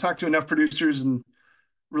everybody, but I've talked to enough producers and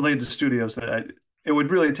related to studios that it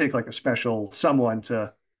would really take like a special someone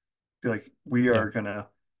to be like, we Yeah. are gonna,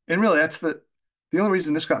 and really that's the only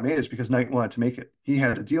reason this got made is because Knight wanted to make it. He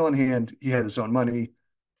had a deal in hand, he had his own money.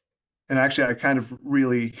 And actually I kind of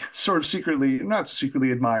really sort of secretly, not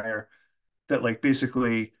secretly admire that like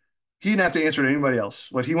basically he didn't have to answer to anybody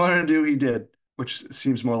else. What he wanted to do, he did, which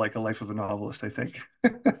seems more like a life of a novelist, I think,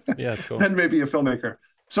 Yeah, it's cool. than maybe a filmmaker.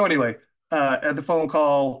 So anyway, at the phone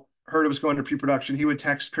call, heard it was going to pre-production. He would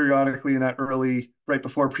text periodically in that early, right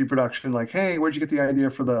before pre-production, like, "Hey, where'd you get the idea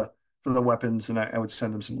for the weapons?" And I would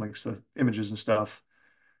send him some links to images and stuff.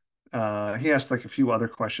 He asked like a few other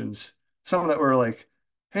questions, some that were like,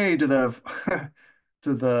 "Hey, do the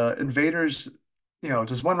do the invaders,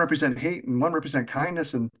 does one represent hate and one represent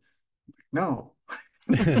kindness?" And no,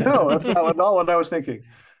 no, that's not what I was thinking.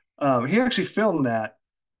 He actually filmed that.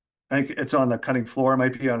 I think it's on the cutting floor. It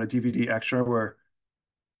might be on a DVD extra where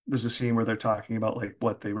there's a scene where they're talking about like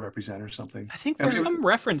what they represent or something. I think And there's some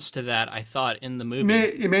reference to that, I thought, in the movie.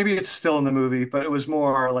 maybe it's still in the movie, but it was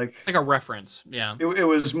more like Like a reference. Yeah. it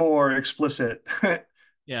was more explicit.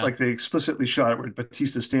 Yeah. Like they explicitly shot it where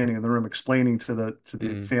Batista's standing in the room explaining to the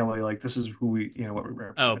Mm. family like this is who we what we Oh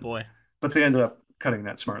represent. boy. But they ended up cutting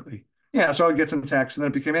that smartly. Yeah, so I would get some text, and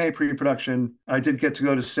then it became a pre-production. I did get to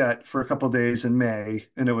go to set for a couple of days in May,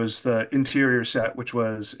 and it was the interior set, which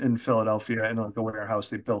was in Philadelphia in like a warehouse.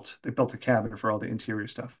 They built a cabin for all the interior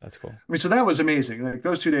stuff. That's cool. I mean, so that was amazing. Like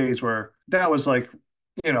those 2 days were that was like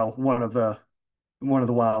one of the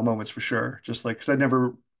wild moments for sure. Just like because I'd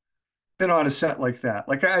never been on a set like that.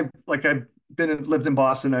 I've lived in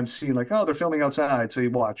Boston. I've seen like, oh, they're filming outside, so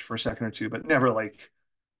you watch for a second or two, but never like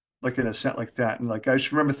in a set like that. And like I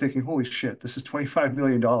just remember thinking, holy shit, this is $25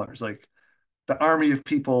 million. Like the army of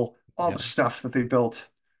people, all the Yeah. stuff that they built.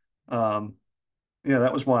 Um, yeah,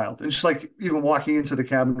 that was wild. And just like even walking into the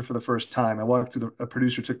cabin for the first time, I walked through a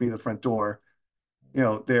producer took me to the front door.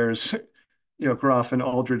 There's Groff and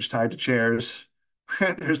Aldridge tied to chairs.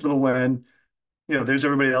 There's little Wen. There's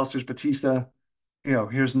everybody else. There's Batista.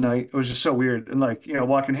 Here's Knight. It was just so weird. And like,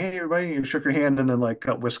 walking, hey, everybody, you shook her hand and then like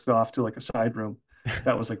got whisked off to like a side room.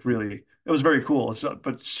 That was like really, it was very cool.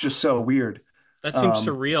 But it's just so weird. That seems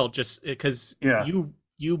Um, surreal just because yeah,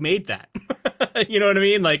 you made that. You know what I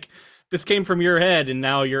mean? Like this came from your head and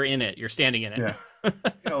now you're in it. You're standing in it.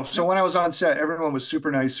 yeah. So when I was on set, everyone was super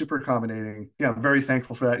nice, super accommodating. Yeah, I'm very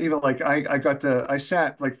thankful for that. Even like I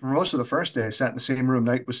sat like for most of the first day, I sat in the same room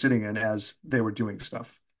Knight was sitting in as they were doing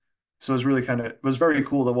stuff. So it was really it was very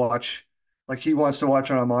cool to watch. Like he wants to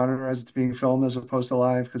watch on a monitor as it's being filmed as opposed to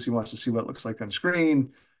live because he wants to see what it looks like on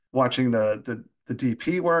screen. Watching the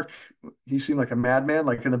DP work, he seemed like a madman,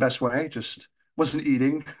 like in the best way. Just wasn't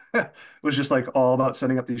eating. It was just like all about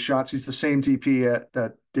setting up these shots. He's the same DP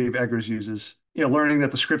that Dave Eggers uses. Learning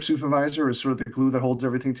that the script supervisor is sort of the glue that holds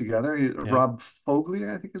everything together. Yeah. Rob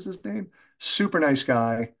Foglia, I think is his name. Super nice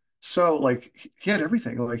guy. So like he had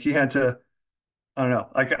everything. Like he had to I don't know.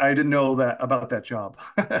 Like I didn't know that about that job.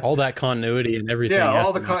 All that continuity and Yeah, everything has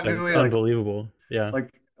all to the match up. It's continuity, unbelievable. Yeah.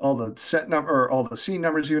 like all the set number or all the scene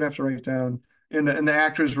numbers you would have to write down. And the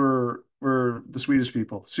actors were the sweetest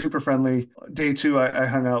people, super friendly. Day two, I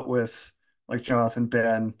hung out with like Jonathan,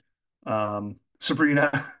 Ben,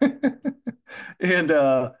 Sabrina, and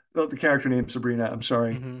the character named Sabrina. I'm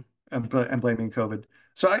sorry, Hmm. I'm blaming COVID.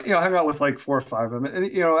 So I hung out with like four or five of them,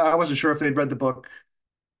 and I wasn't sure if they'd read the book.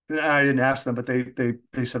 I didn't ask them, but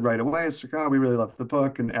they said right away, it's like, oh, we really loved the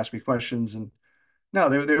book and asked me questions. And no,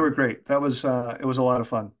 they were great. It was a lot of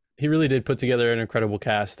fun. He really did put together an incredible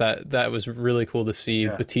cast. That was really cool to see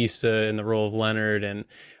Yeah. Batista in the role of Leonard, and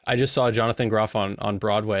I just saw Jonathan Groff on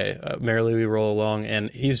Broadway, Merrily We Roll Along, and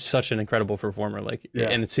he's such an incredible performer. Like, Yeah.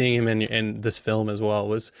 and seeing him in this film as well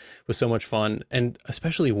was so much fun, and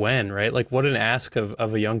especially when, right? Like, what an ask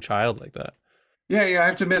of a young child like that. Yeah, yeah, I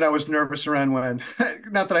have to admit I was nervous around when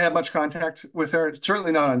not that I had much contact with her,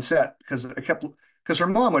 certainly not on set because her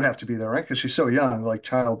mom would have to be there, right? Because she's so young, like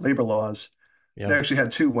child labor laws. They Yeah, actually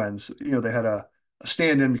had two Wens. They had a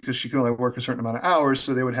stand-in because she could only work a certain amount of hours,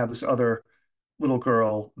 so they would have this other little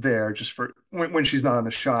girl there just for when she's not on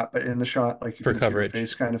the shot, but in the shot, like you for couldn't see her coverage,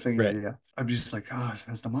 face kind of thing. Yeah, right? yeah. I'm just like, oh,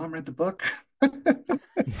 has the mom read the book?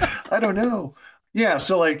 I don't know. Yeah,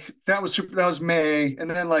 so like that was May, and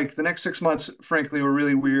then like the next 6 months, frankly, were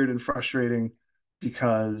really weird and frustrating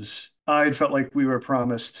because I'd felt like we were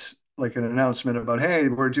promised like an announcement about, hey,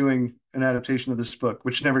 we're doing an adaptation of this book,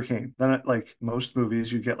 which never came. Then, like most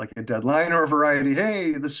movies, you get like a deadline or a variety.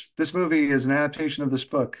 Hey, this movie is an adaptation of this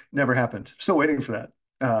book. Never happened. Still waiting for that.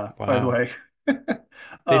 By the Wow. way.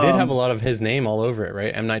 They did have a Um, lot of his name all over it,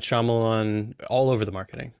 right? M. Night Shyamalan all over the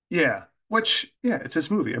marketing. Yeah, which yeah, it's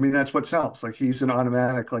his movie. I mean, that's what sells. Like he's an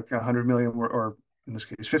automatic like 100 million or in this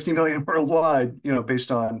case 50 million worldwide,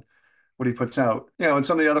 based on what he puts out. And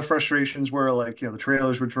some of the other frustrations were like, the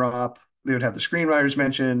trailers would drop, they would have the screenwriters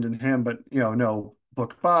mentioned and him, but no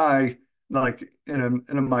book by like in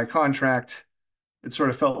my contract, it sort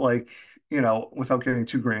of felt like, without getting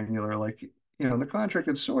too granular, like, in the contract,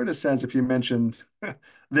 it sort of says if you mentioned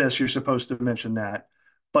this, you're supposed to mention that.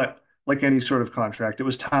 But like any sort of contract, it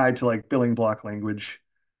was tied to like billing block language.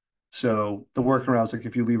 So the workaround is like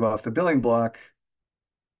if you leave off the billing block,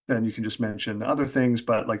 then you can just mention the other things.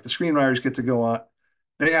 But like the screenwriters get to go on,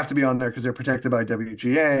 they have to be on there because they're protected by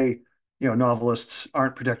WGA. Novelists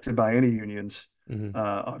aren't protected by any unions, Hmm.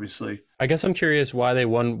 obviously. I guess I'm curious why they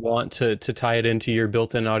wouldn't want to tie it into your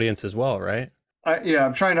built-in audience as well, right? Yeah,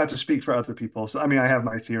 I'm trying not to speak for other people. So, I mean, I have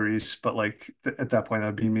my theories, but like at that point,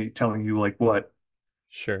 that'd be me telling you like what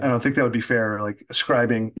I Sure. don't think that would be fair, like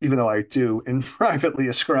ascribing, even though I do and privately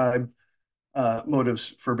ascribe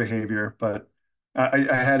motives for behavior. But I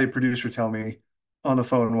had a producer tell me on the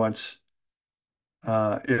phone once,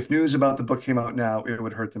 if news about the book came out now, it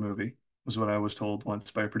would hurt the movie, was what I was told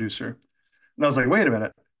once by a producer. And I was like, wait a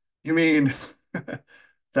minute, you mean the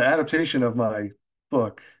adaptation of my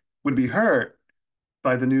book would be hurt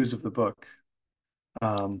by the news of the book?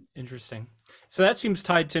 Um, Interesting. So that seems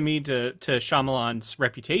tied to me to Shyamalan's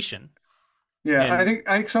reputation. yeah, I And think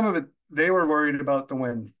I think some of it they were worried about the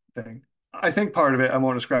when thing. I think part of it, I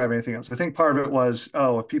won't describe anything else. I think part of it was,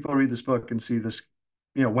 oh, if people read this book and see this,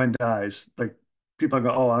 when dies, like people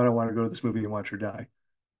go, oh, I don't want to go to this movie and watch her die.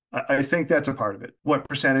 I think that's a part of it. What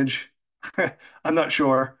percentage? I'm not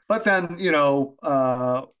sure. But then,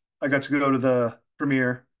 I got to go to the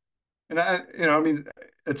premiere, and I mean,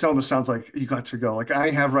 it almost sounds like you got to go. Like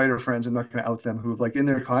I have writer friends, I'm not going to out them who've like in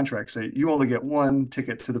their contract say you only get one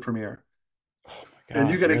ticket to the premiere Oh my and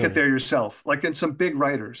you God, got to get really? there yourself. Like in some big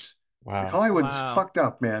writers, like Wow. Hollywood's wow. fucked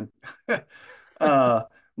up, man. uh,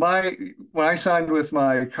 my when I signed with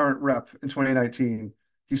my current rep in 2019,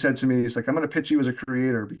 he said to me, he's like, I'm going to pitch you as a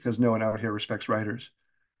creator because no one out here respects writers.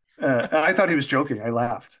 And I thought he was joking. I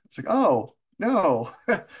laughed. It's like, oh no,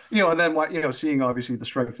 and then what, seeing obviously the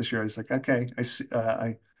strike this year, I was like, okay, I see,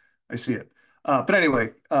 I see it. But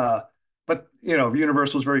anyway, but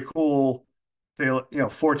Universal's very cool. They,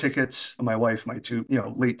 4 tickets. My wife, my two,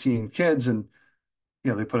 late teen kids, and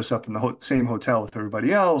they put us up in the same hotel with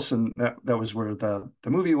everybody else, and that was where the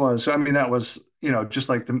movie was. So I mean, that was just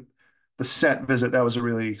like the set visit. That was a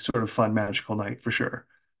really sort of fun, magical night for sure.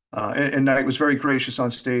 And Knight was very gracious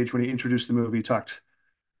on stage when he introduced the movie. Talked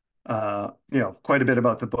quite a bit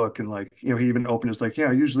about the book, and like he even opened his like,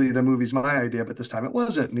 usually the movie's my idea, but this time it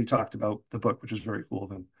wasn't, and he talked about the book, which was very cool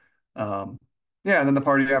of him. Um, yeah, and then the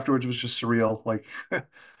party afterwards was just surreal, like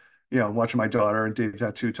watching my daughter and Dave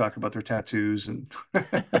Tattoo talk about their tattoos and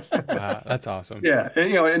Wow, that's awesome. yeah,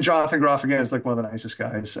 and, and Jonathan Groff again is like one of the nicest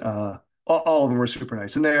guys. All of them were super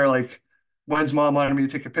nice, and they're like, when's mom wanted me to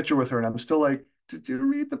take a picture with her, and I'm still like, did you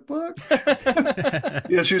read the book?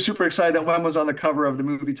 Yeah, she was super excited that Wen was on the cover of the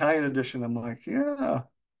movie tie-in edition. I'm like, yeah.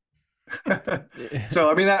 So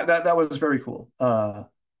I mean that was very cool.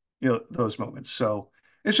 Those moments. So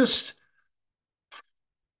it's just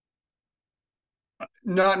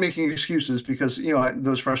not making excuses because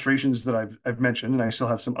those frustrations that I've mentioned, and I still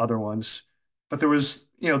have some other ones. But there was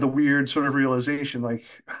the weird sort of realization, like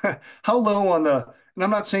how low on the. And I'm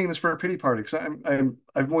not saying this for a pity party because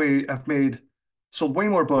I've made sold way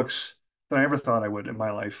more books than I ever thought I would in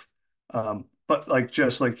my life. But like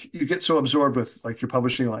just like you get so absorbed with like your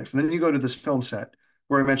publishing life, and then you go to this film set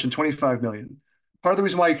where I mentioned 25 million. Part of the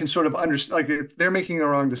reason why you can sort of understand, like they're making the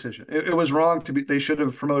wrong decision. It was wrong to be. They should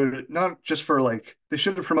have promoted it not just for like they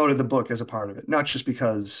should have promoted the book as a part of it, not just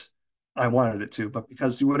because I wanted it to, but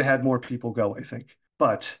because you would have had more people go. I think,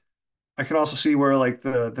 but I can also see where like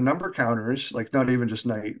the number counters, like not even just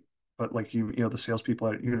Night, but like the salespeople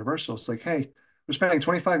at Universal. It's like, hey, we're spending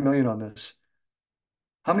 25 million on this.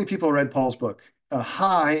 How many people read Paul's book?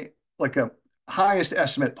 Like a highest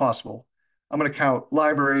estimate possible. I'm going to count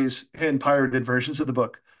libraries and pirated versions of the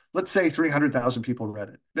book. Let's say 300,000 people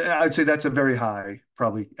read it. I'd say that's a very high,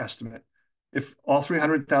 probably estimate. If all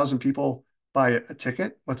 300,000 people buy a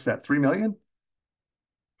ticket, what's that? 3 million?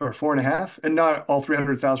 or 4.5, and not all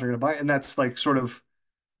 300,000 are going to buy it. And that's like sort of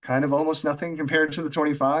kind of almost nothing compared to the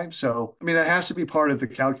 25. So, I mean, that has to be part of the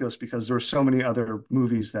calculus because there are so many other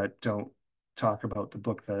movies that don't talk about the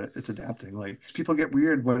book that it's adapting. Like people get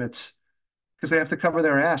weird when it's because they have to cover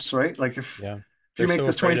their ass, right? Like Yeah. if you They're make so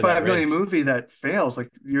this afraid of that 25 million risk. movie that fails, like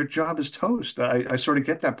your job is toast. I sort of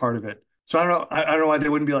get that part of it. So I don't know. I don't know why they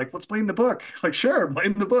wouldn't be like, let's blame the book. Like, sure,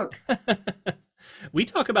 blame the book. We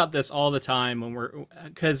talk about this all the time when we're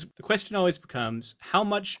because the question always becomes how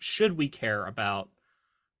much should we care about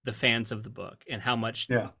the fans of the book and how much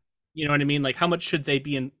Yeah. you know what I mean? Like how much should they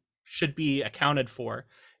be in should be accounted for?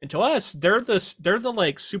 And to us, they're the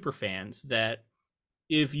like super fans that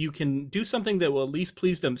if you can do something that will at least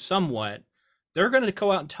please them somewhat, they're going to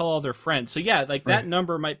go out and tell all their friends. So yeah, like that Right.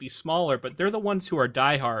 number might be smaller, but they're the ones who are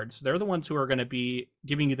diehards. They're the ones who are going to be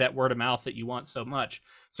giving you that word of mouth that you want so much.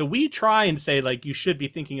 So we try and say like you should be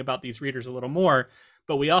thinking about these readers a little more,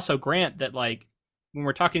 but we also grant that like when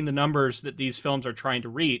we're talking the numbers that these films are trying to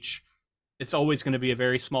reach, it's always going to be a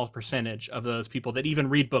very small percentage of those people that even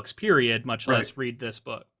read books, period, much Right. less read this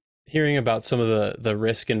book. Hearing about some of the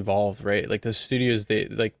risk involved, right? Like the studios, they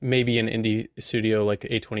like maybe an indie studio like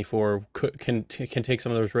A24 can take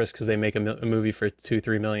some of those risks because they make a movie for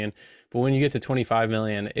 2-3 million. But when you get to 25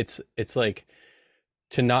 million, it's like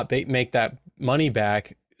to not make that money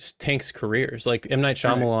back tanks careers. Like M. Night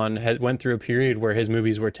Right. Shyamalan had went through a period where his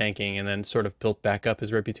movies were tanking and then sort of built back up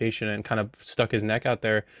his reputation and kind of stuck his neck out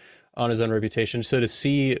there on his own reputation. So to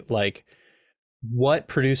see like what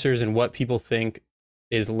producers and what people think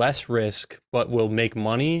is less risk but will make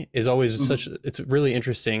money is always Mhm. it's really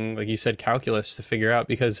interesting, like you said, calculus to figure out,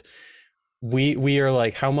 because we are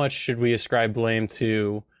like, how much should we ascribe blame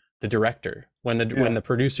to the director when Yeah. the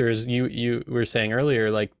producers, you were saying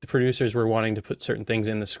earlier, like the producers were wanting to put certain things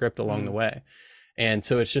in the script along the Mhm. way, and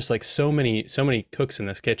so it's just like so many cooks in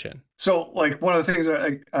this kitchen. So, like one of the things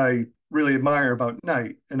I really admire about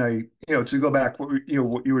Night, and to go back what you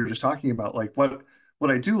were just talking about, like what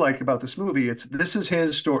I do like about this movie, this is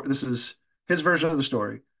his story, this is his version of the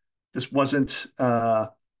story. This wasn't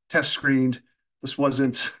test screened. This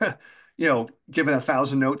wasn't given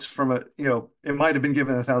 1,000 notes from it might have been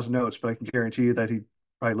given 1,000 notes, but I can guarantee you that he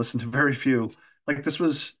probably listened to very few. Like this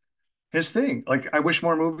was his thing. Like I wish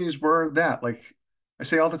more movies were that. Like I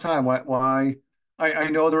say all the time, why I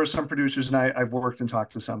know there are some producers, and I've worked and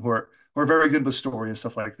talked to some who are very good with story and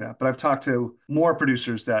stuff like that. But I've talked to more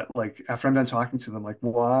producers that like after I'm done talking to them, like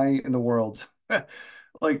why in the world,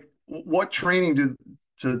 like what training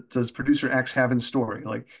does producer X have in story?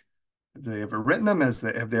 Like have they ever written them?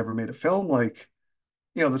 Have they ever made a film? Like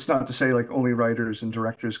that's not to say like only writers and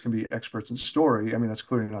directors can be experts in story. I mean, that's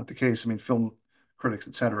clearly not the case. I mean, film critics,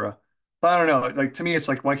 etc. But I don't know. Like to me, it's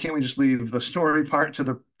like, why can't we just leave the story part to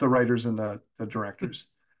the writers and the directors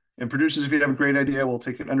and producers? If you have a great idea, we'll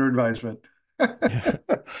take it under advisement. I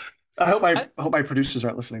I hope my producers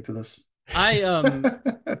aren't listening to this. I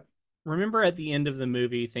remember at the end of the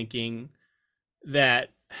movie thinking that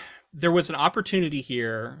there was an opportunity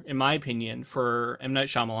here, in my opinion, for M. Night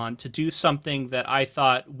Shyamalan to do something that I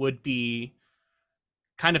thought would be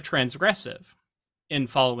kind of transgressive in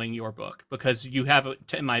following your book, because you have,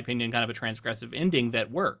 in my opinion, kind of a transgressive ending that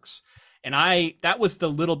works. And that was the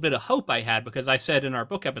little bit of hope I had, because I said in our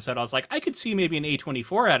book episode, I was like, I could see maybe an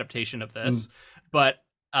A24 adaptation of this, but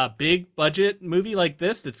a big budget movie like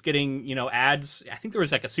this that's getting, ads. I think there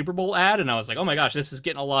was like a Super Bowl ad, and I was like, oh my gosh, this is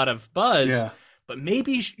getting a lot of buzz. Yeah. But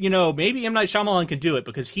maybe M. Night Shyamalan can do it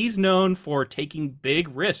because he's known for taking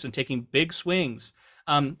big risks and taking big swings.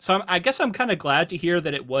 I guess I'm kind of glad to hear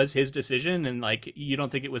that it was his decision, and like you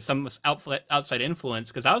don't think it was some outside influence,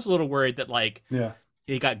 because I was a little worried that like Yeah.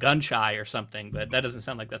 he got gun shy or something, but that doesn't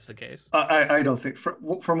sound like that's the case. I don't think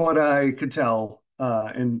from what I could tell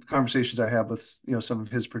in conversations I have with some of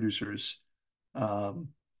his producers, um,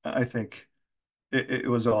 I think it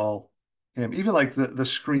was all him. Even like the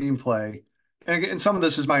screenplay, and again, some of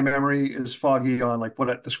this is my memory is foggy on like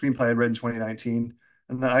what the screenplay I read in 2019,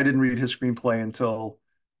 and then I didn't read his screenplay until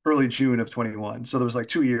early June of 21. So there was like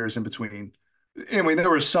 2 years in between. I mean, there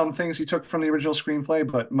were some things he took from the original screenplay,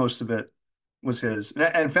 but most of it was his.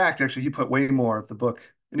 And in fact, actually, he put way more of the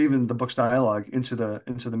book and even the book's dialogue into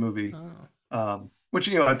the movie. Oh. Which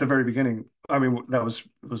at the very beginning, I mean, that was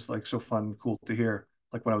like so fun, cool to hear.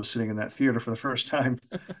 Like when I was sitting in that theater for the first time,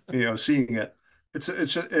 seeing it.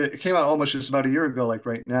 It came out almost just about a year ago, like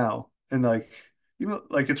right now, and like even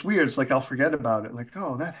like it's weird. It's like I'll forget about it. Like,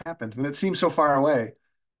 oh, that happened, and it seems so far away.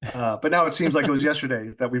 But now it seems like it was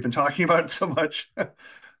yesterday that we've been talking about it so much.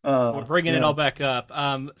 We're bringing it Yeah. all back up.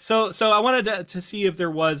 So I wanted to see if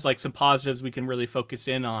there was like some positives we can really focus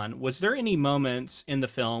in on. Was there any moments in the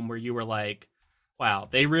film where you were like, "Wow,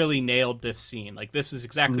 they really nailed this scene. Like this is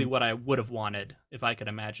exactly Mm. what I would have wanted if I could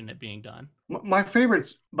imagine it being done." My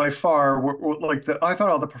favorites by far were like I thought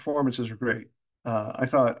all the performances were great. I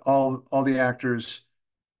thought all the actors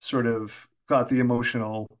sort of got the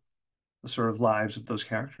emotional sort of lives of those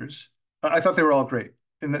characters. I thought they were all great.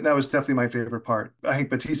 And that was definitely my favorite part. I think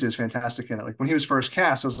Batista is fantastic in it. Like when he was first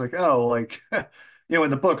cast, I was like, oh, like, in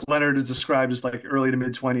the book, Leonard is described as like early to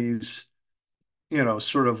mid 20s,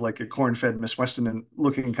 sort of like a corn-fed Miss Weston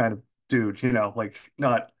looking kind of dude, like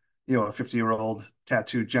not, a 50-year-old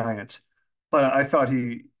tattooed giant. But I thought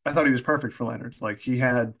he was perfect for Leonard. Like he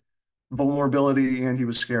had vulnerability and he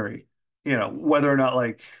was scary. Whether or not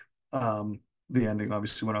like um the ending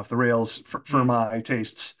obviously went off the rails for Mm. my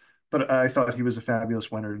tastes, but I thought he was a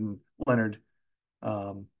fabulous Leonard.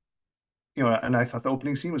 Um, and I thought the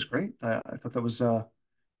opening scene was great. I thought that was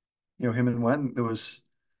him and Wen. There was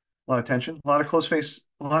a lot of tension, a lot of close face,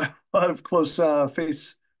 a lot of close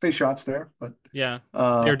face shots there. But Yeah, they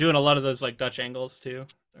uh were doing a lot of those like Dutch angles too,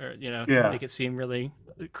 or yeah. make it seem really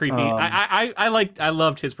creepy. I Um I I liked I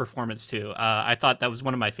loved his performance too. I thought that was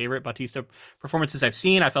one of my favorite Bautista performances I've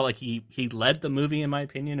seen. I felt like he led the movie in my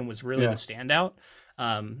opinion and was really the yeah, standout.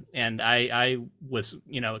 And I was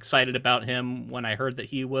excited about him when I heard that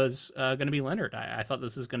he was going to be Leonard. I thought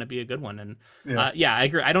this is going to be a good one, and yeah. yeah, I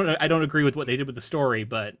agree. I don't agree with what they did with the story,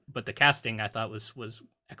 but the casting I thought was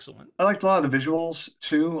excellent. I liked a lot of the visuals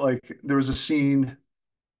too. Like there was a scene,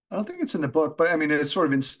 I don't think it's in the book, but I mean, it's sort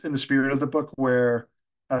of in the spirit of the book where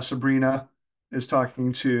Sabrina is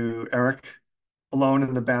talking to Eric alone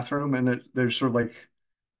in the bathroom, and there's sort of like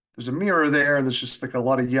there's a mirror there, and there's just like a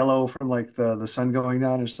lot of yellow from like the sun going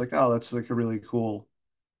down. It's like, oh, that's like a really cool,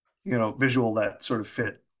 visual that sort of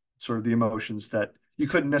fit sort of the emotions that you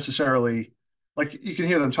couldn't necessarily like. You can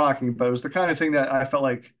hear them talking, but it was the kind of thing that I felt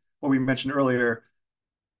like what we mentioned earlier.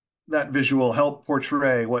 That visual helped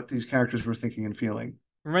portray what these characters were thinking and feeling.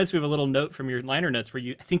 Reminds me of a little note from your liner notes where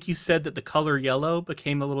I think you said that the color yellow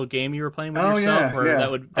became a little game you were playing with Oh yourself, yeah, or yeah.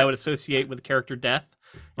 that would associate with character death,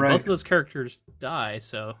 and both Right. of those characters die,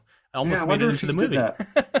 so I Yeah, I almost made wonder it if into he the did movie. that.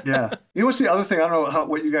 Yeah. What's the other thing? I don't know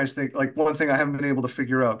what you guys think. Like one thing I haven't been able to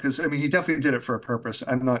figure out, because I mean, he definitely did it for a purpose.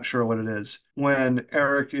 I'm not sure what it is. When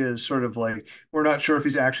Eric is sort of like, we're not sure if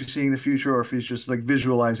he's actually seeing the future or if he's just like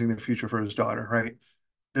visualizing the future for his daughter, right?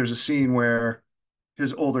 There's a scene where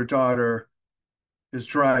his older daughter is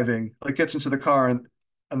driving, like gets into the car and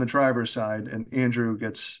on the driver's side, and Andrew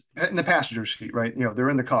gets in the passenger seat, right? They're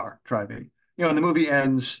in the car driving. And the movie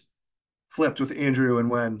ends flipped with Andrew and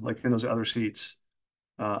Wen like in those other seats.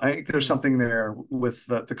 I think there's Hmm. something there with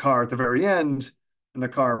the car at the very end and the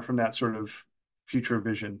car from that sort of future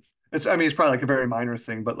vision. I mean, it's probably like a very minor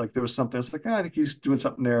thing, but like there was something. It's like, I think he's doing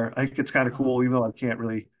something there. I think it's kind of Oh, cool, even though I can't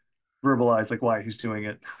really verbalize like why he's doing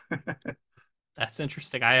it. that's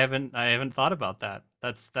interesting. I haven't thought about that.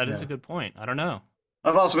 That is a Yeah. good point. I don't know.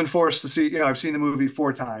 I've also been forced to see, I've seen the movie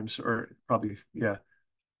 4 times, or probably, yeah,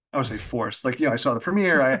 I would say forced. Like, I saw the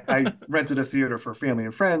premiere. I rented a theater for family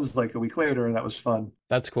and friends like a week later, and that was fun.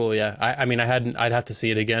 That's cool. Yeah. I mean, I'd have to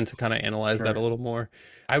see it again to kind of analyze that a Sure. little more.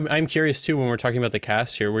 I'm curious too, when we're talking about the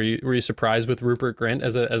cast here, were you surprised with Rupert Grint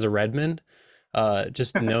as a Redmond?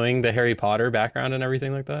 Just knowing the Harry Potter background and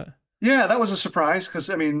everything like that? Yeah, that was a surprise because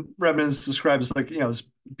I mean Redmond's described as like this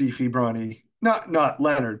beefy, brawny, not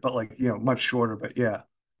Leonard, but like much shorter. But yeah,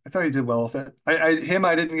 I thought he did well with it. I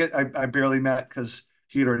didn't get I barely met because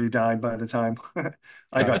he'd already died by the time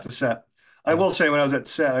I Got got it. to set. I Yeah. will say when I was at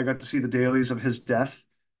set, I got to see the dailies of his death.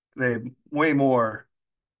 They had way more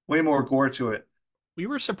gore to it. We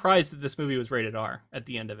were surprised that this movie was rated R at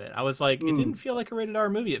the end of it. I was like, it didn't Mm. feel like a rated R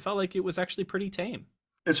movie. It felt like it was actually pretty tame.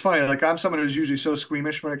 It's funny. Like I'm someone who's usually so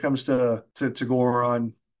squeamish when it comes to gore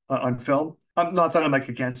on film. I'm not that I'm like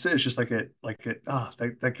against it. It's just like it.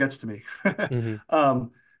 That gets to me. Hmm.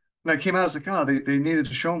 And I came out, I was like, oh, they needed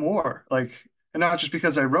to show more. Like, and not just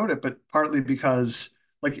because I wrote it, but partly because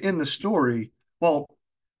like in the story, well,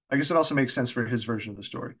 I guess it also makes sense for his version of the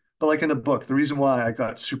story. But like in the book, the reason why I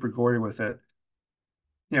got super gory with it,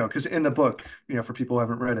 because in the book, for people who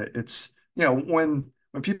haven't read it, it's when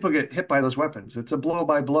people get hit by those weapons, it's a blow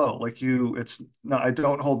by blow. Like it's not. I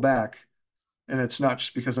don't hold back, and it's not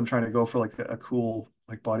just because I'm trying to go for like a cool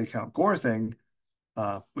like body count gore thing,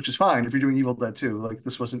 which is fine if you're doing Evil Dead 2. Like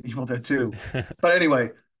this wasn't Evil Dead 2, but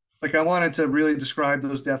anyway, like I wanted to really describe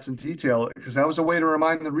those deaths in detail because that was a way to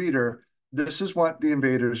remind the reader this is what the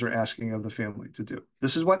invaders are asking of the family to do.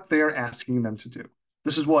 This is what they are asking them to do.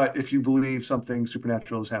 This is what, if you believe something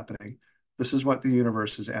supernatural is happening, This is what the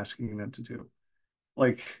universe is asking them to do.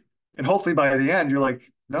 Like, and hopefully by the end, you're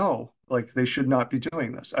like, no, like they should not be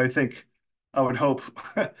doing this. I think I would hope,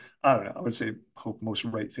 I don't know, I would say hope most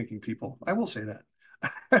right-thinking people, I will say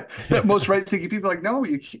that, that most right-thinking people are like, no,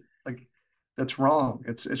 you can't, like, that's wrong.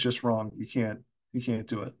 It's just wrong. You can't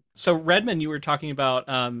do it. So Redmond, you were talking about,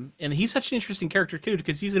 and he's such an interesting character too,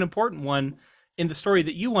 because he's an important one in the story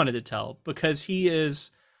that you wanted to tell, because he is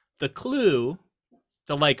the clue,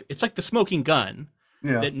 the like, it's like the smoking gun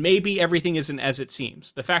Yeah. that maybe everything isn't as it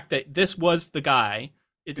seems. The fact that this was the guy,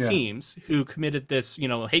 it Yeah. seems, who committed this,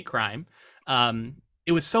 hate crime.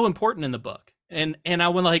 It was so important in the book, and I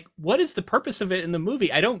went like, what is the purpose of it in the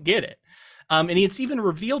movie? I don't get it. And it's even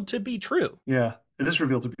revealed to be true. Yeah. It is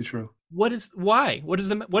revealed to be true. Why? What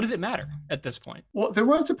does it matter at this point? Well, there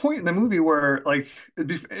was a point in the movie where like it'd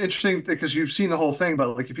be interesting because you've seen the whole thing,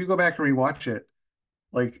 but like if you go back and rewatch it,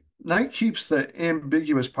 like Knight keeps the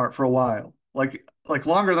ambiguous part for a while, like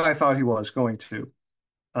longer than I thought he was going to.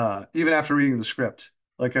 Even after reading the script,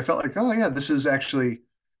 like I felt like, oh yeah, this is actually.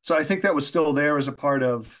 So I think that was still there as a part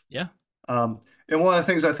of. Yeah. And one of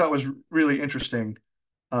the things I thought was really interesting,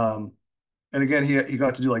 and again, he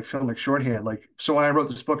got to do like filmic shorthand. Like, so when I wrote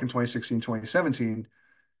this book in 2016, 2017,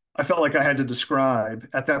 I felt like I had to describe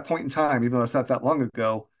at that point in time, even though it's not that long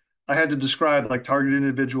ago, I had to describe like targeted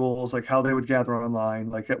individuals, like how they would gather online.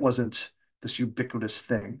 Like it wasn't this ubiquitous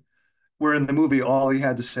thing. Where in the movie, all he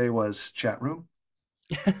had to say was chat room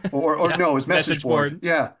or Yeah. no, it was message Message board. board.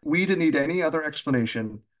 Yeah, we didn't need any other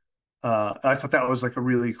explanation. I thought that was like a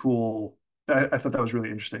really cool. I thought that was really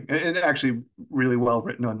interesting and actually really well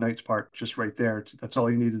written on Knight's part, just right there. That's all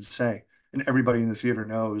he needed to say, and everybody in the theater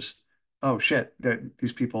knows. Oh shit, that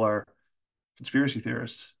these people are conspiracy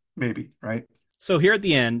theorists, maybe, right? So here at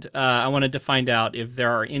the end, I wanted to find out if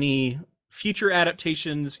there are any future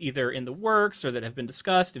adaptations either in the works or that have been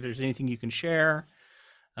discussed. If there's anything you can share,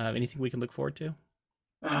 anything we can look forward to.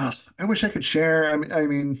 I wish I could share. I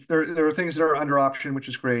mean, there are things that are under option, which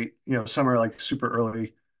is great. You know, some are like super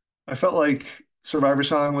early. I felt like Survivor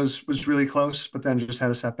Song was really close, but then just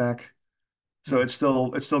had a setback. So Hmm.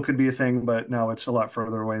 it still could be a thing, but now it's a lot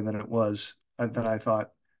further away than it was than I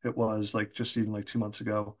thought it was like just even like 2 months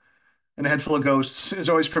ago. And A Head Full of Ghosts is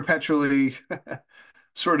always perpetually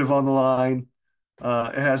sort of on the line.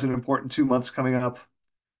 It has an important 2 months coming up.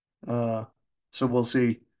 Uh, so we'll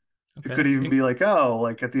see. It Okay. could even be like, oh,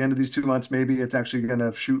 like at the end of these 2 months, maybe it's actually going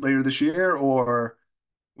to shoot later this year, or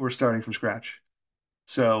we're starting from scratch.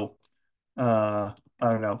 So I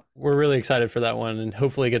don't know. We're really excited for that one, and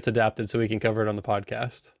hopefully it gets adapted so we can cover it on the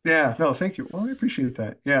podcast. Yeah, no, thank you. Well, I appreciate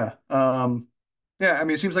that. Yeah. Yeah, I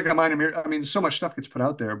mean, it seems like a minor I mean, so much stuff gets put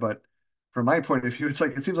out there, but from my point of view, it's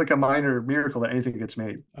like it seems like a minor miracle that anything gets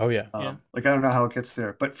made. Oh yeah. Yeah. Like I don't know how it gets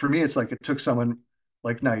there, but for me, it's like it took someone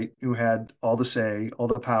like Knight who had all the say, all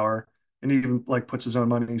the power, and even like puts his own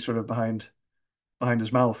money sort of behind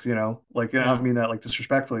his mouth, you know. Like, and I Yeah. don't mean that like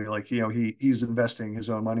disrespectfully. Like, you know, he's investing his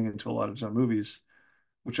own money into a lot of his own movies,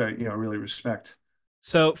 which I, really respect.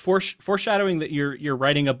 So foreshadowing that you're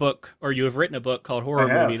writing a book or you have written a book called I Horror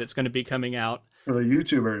Movie have that's going to be coming out. for the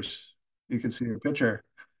YouTubers. You can see a picture.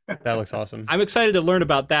 That looks awesome. I'm excited to learn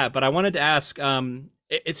about that, but I wanted to ask.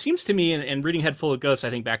 It seems to me, and reading Head Full of Ghosts, I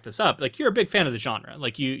think back this up. Like you're a big fan of the genre.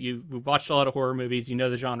 Like you've watched a lot of horror movies. You know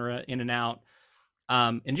the genre in and out.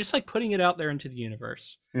 And just like putting it out there into the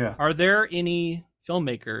universe. Yeah. Are there any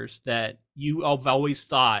filmmakers that you have always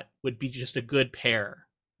thought would be just a good pair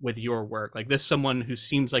with your work? Like this, someone who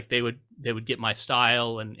seems like they would get my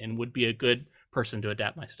style and would be a good person to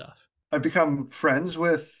adapt my stuff. I've become friends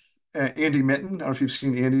with Andy Mitten. I don't know if you've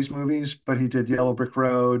seen Andy's movies, but he did Yellow Brick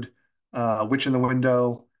Road, Witch in the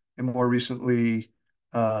Window, and more recently,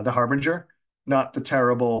 The Harbinger. Not the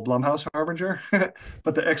terrible Blumhouse Harbinger,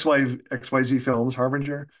 but the XYZ Films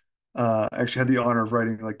Harbinger. I actually had the honor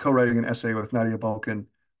of co-writing an essay with Nadia Balkan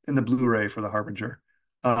in the Blu-ray for The Harbinger.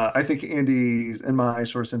 I think Andy and my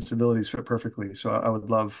sort of sensibilities fit perfectly, so I would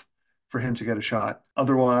love for him to get a shot.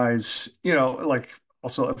 Otherwise, like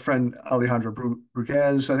also a friend Alejandro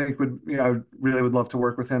Bruguez, I think I really would love to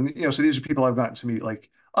work with him. So these are people I've gotten to meet. Like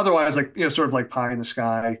otherwise, like sort of like pie in the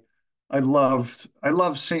sky. I loved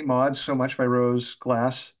Saint Maud so much by Rose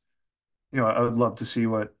Glass. I would love to see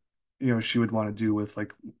what she would want to do with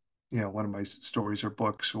like one of my stories or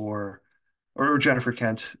books or Jennifer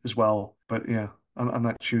Kent as well. But yeah, I'm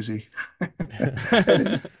not choosy.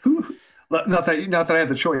 Who- not that I have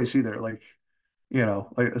the choice either. Like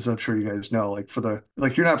as I'm sure you guys know,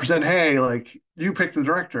 like you're not presenting, hey, like you pick the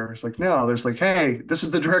director. It's like, no, there's like, hey, this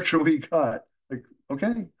is the director we got. Like,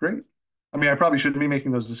 okay, great. I mean, I probably shouldn't be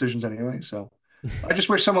making those decisions anyway. So I just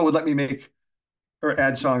wish someone would let me make or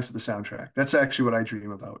add songs to the soundtrack. That's actually what I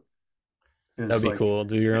dream about. That'd Is be like cool.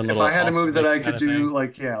 Do your own if little I had a movie awesome that mix I kind could of do, thing.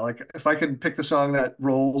 like yeah, like if I could pick the song that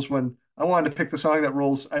rolls when I wanted to pick the song that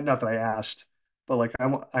rolls. Not that I asked, but like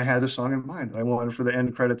I had a song in mind that I wanted for the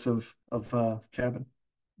end credits of Cabin.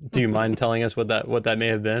 Do you mind telling us what that may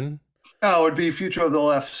have been? Oh, it would be Future of the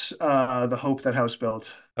Left's "The Hope That House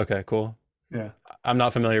Built." Okay, cool. Yeah, I'm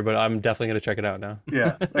not familiar, but I'm definitely gonna check it out now.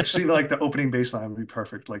 yeah. Like see, like the opening bass line would be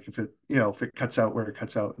perfect. Like if it, if it cuts out where it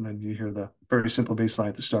cuts out, and then you hear the very simple bass line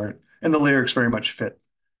at the start, and the lyrics very much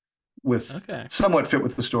Okay. somewhat fit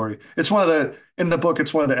with the story. It's one of the in the book.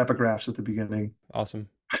 It's one of the epigraphs at the beginning. Awesome.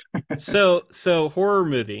 So horror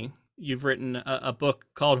movie. You've written a book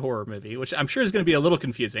called Horror Movie, which I'm sure is going to be a little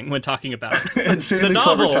confusing when talking about the Insanely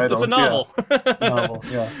clever novel. It's a title. Yeah, novel. novel.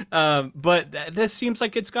 Yeah. But this seems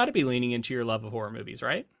like it's got to be leaning into your love of horror movies,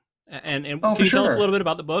 right? And Oh, for can you tell us a sure. little bit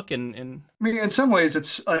about the book and I mean, in some ways,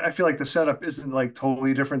 I feel like the setup isn't like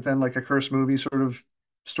totally different than like a curse movie sort of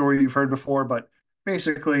story you've heard before, but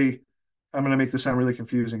basically, I'm going to make this sound really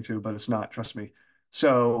confusing too, but it's not, trust me.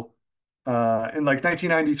 So, in like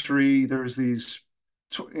 1993, there's these,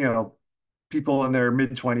 people in their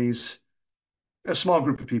mid 20s, a small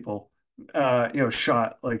group of people,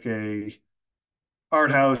 shot like a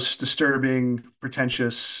art house, disturbing,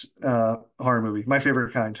 pretentious horror movie. My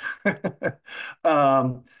favorite kind.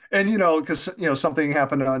 And because something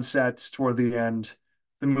happened on set toward the end,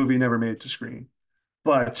 the movie never made it to screen.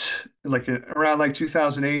 But like around like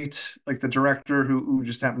 2008, like the director who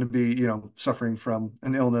just happened to be suffering from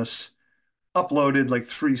an illness uploaded like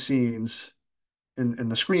three scenes in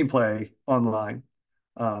the screenplay online.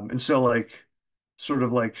 And so like sort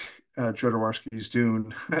of like Jodorowsky's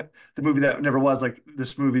Dune, the movie that never was, like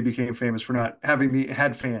this movie became famous for not having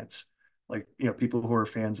had fans, like people who are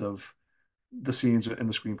fans of the scenes and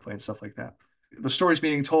the screenplay and stuff like that. The story's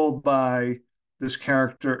being told by this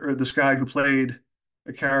character or this guy who played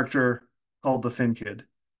a character called the Thin Kid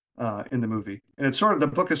in the movie, and it's sort of the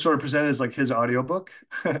book is sort of presented as like his audiobook.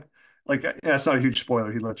 Like, yeah, it's not a huge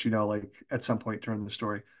spoiler. He lets you know like at some point during the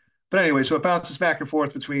story. But anyway, so it bounces back and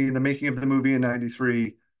forth between the making of the movie in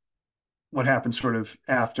 '93, what happened sort of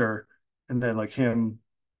after, and then like him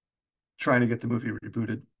trying to get the movie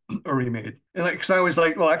rebooted or remade. And like, because I always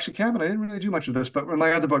like, well, actually, Cabin, I didn't really do much of this, but in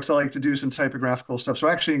my other books, I like to do some typographical stuff. So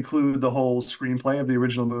I actually include the whole screenplay of the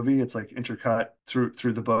original movie. It's like intercut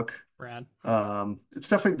through the book. Brad? It's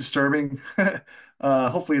definitely disturbing.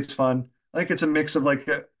 Hopefully, it's fun. I think it's a mix of like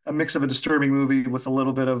a mix of a disturbing movie with a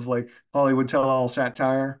little bit of like Hollywood tell-all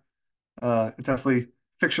satire. It definitely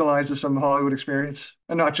fictionalizes some Hollywood experience,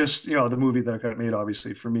 and not just the movie that got made,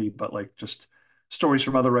 obviously for me, but like just stories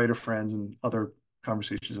from other writer friends and other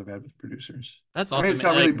conversations I've had with producers. That's I made it awesome.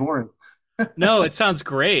 sound really Like boring. no, it sounds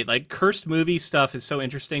great. Like cursed movie stuff is so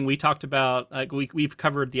interesting. We talked about like we've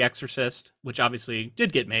covered The Exorcist, which obviously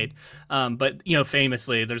did get made, but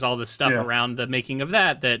famously there's all this stuff Yeah, around the making of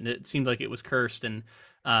that it seemed like it was cursed, and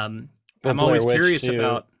Well, I'm Blair always Witch curious too.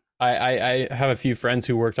 about. I have a few friends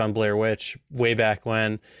who worked on Blair Witch way back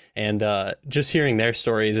when, and just hearing their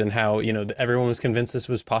stories and how everyone was convinced this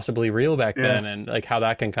was possibly real back yeah, then, and like how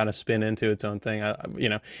that can kind of spin into its own thing.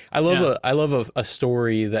 I love Yeah, a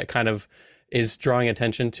story that kind of is drawing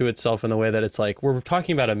attention to itself in the way that it's like we're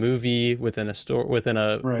talking about a movie within a story within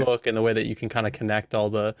a right. book, and the way that you can kind of connect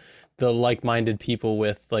all the like-minded people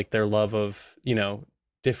with like their love of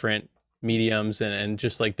different mediums and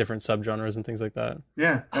just like different subgenres and things like that.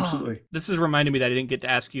 Yeah, oh, absolutely. this is reminding me that I didn't get to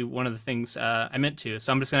ask you one of the things I meant to,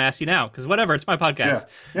 so I'm just going to ask you now because whatever, it's my podcast.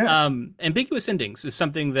 Yeah, yeah, Ambiguous endings is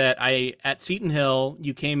something that I at Seton Hill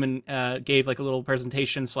you came and gave like a little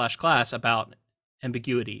presentation slash class about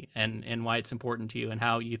ambiguity and why it's important to you and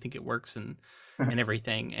how you think it works and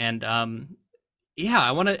everything. And yeah,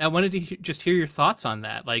 I wanted to just hear your thoughts on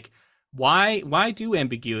that. Like, why do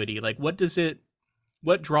ambiguity? Like,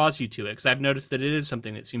 what draws you to it? Because I've noticed that it is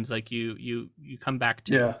something that seems like you come back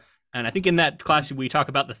to. yeah. And I think in that class we talk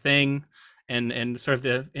about the thing and sort of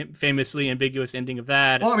the famously ambiguous ending of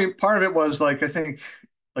Well, that. I mean, part of it was like I think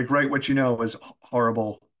like write what you know is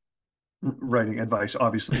horrible writing advice,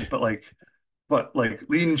 obviously, but like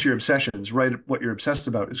lean into your obsessions, write what you're obsessed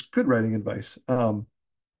about is good writing advice.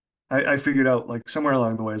 I figured out like somewhere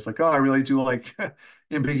along the way, it's like, oh, I really do like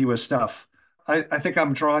ambiguous stuff. I think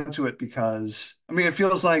I'm drawn to it because, I mean, it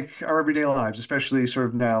feels like our everyday lives, especially sort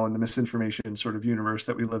of now in the misinformation sort of universe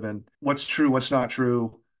that we live in. What's true, what's not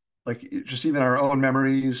true, like just even our own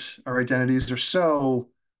memories, our identities are so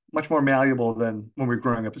much more malleable than when we were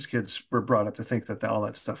growing up as kids. We're brought up to think that all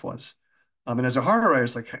that stuff was. And as a horror writer,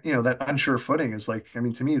 it's like, that unsure footing is like, I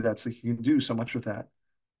mean, to me, that's like you can do so much with that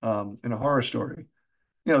in a horror story.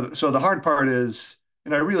 so the hard part is,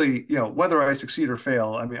 and I really, whether I succeed or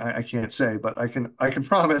fail, I mean, I can't say, but I can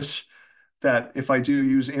promise that if I do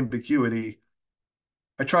use ambiguity,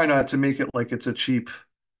 I try not to make it like it's a cheap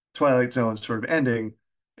Twilight Zone sort of ending.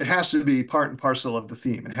 It has to be part and parcel of the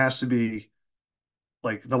theme. It has to be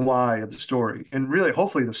like the why of the story, and really,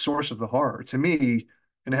 hopefully, the source of the horror. To me,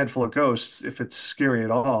 in A Head Full of Ghosts, if it's scary at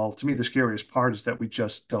all, to me, the scariest part is that we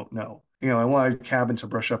just don't know. I wanted Cabin to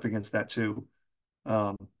brush up against that too.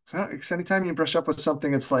 So anytime you brush up with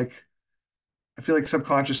something, it's like I feel like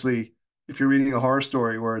subconsciously, if you're reading a horror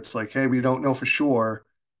story where it's like, hey, we don't know for sure,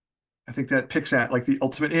 I think that picks at like the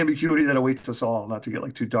ultimate ambiguity that awaits us all, not to get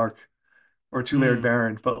like too dark or too layered Mm.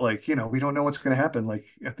 barren, but like, we don't know what's going to happen like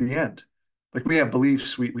at the end. Like we have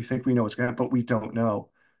beliefs, we think we know what's going to happen, but we don't know.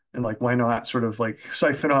 And like, why not sort of like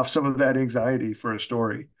siphon off some of that anxiety for a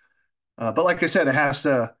story? But like I said,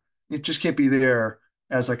 it just can't be there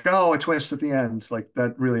as like, oh, a twist at the end. Like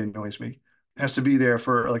that really annoys me. It has to be there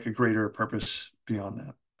for like a greater purpose beyond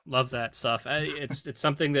that. Love that stuff. It's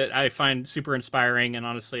something that I find super inspiring, and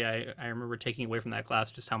honestly, I remember taking away from that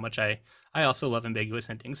class just how much I also love ambiguous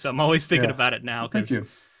endings. So I'm always thinking Yeah. about it now Well, thank because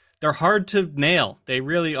you. they're hard to nail. They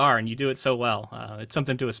really are, and you do it so well. It's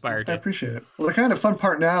something to aspire I to. appreciate it. Well, the kind of fun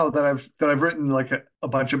part now that I've written like a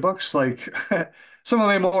bunch of books, like some of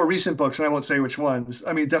my more recent books, and I won't say which ones.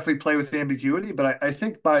 I mean, definitely play with the ambiguity, but I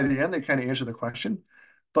think by the end they kind of answer the question.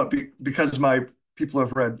 But because my people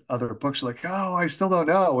have read other books, like, oh, I still don't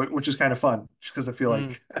know, which is kind of fun, just because I feel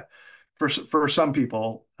Mm. like for some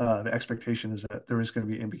people, the expectation is that there is going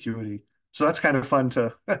to be ambiguity. So that's kind of fun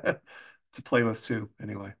to to play with too.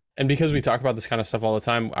 Anyway. And because we talk about this kind of stuff all the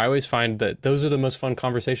time, I always find that those are the most fun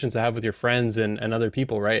conversations to have with your friends and other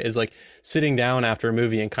people, right? Is like sitting down after a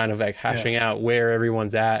movie and kind of like Yeah. hashing out where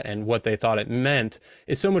everyone's at and what they thought it meant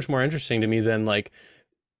is so much more interesting to me than like,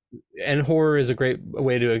 and horror is a great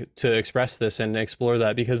way to express this and explore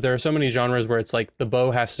that, because there are so many genres where it's like the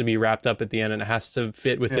bow has to be wrapped up at the end and it has to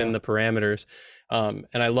fit within Yeah. the parameters. And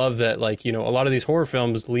I love that, like, a lot of these horror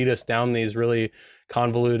films lead us down these really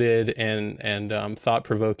convoluted and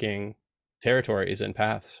thought-provoking territories and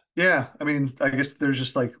paths. Yeah, I mean, I guess there's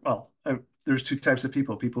just like, well, there's two types of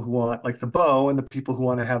people who want like the bow and the people who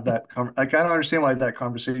want to have that like I don't understand why that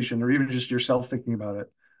conversation or even just yourself thinking about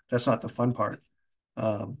it, that's not the fun part.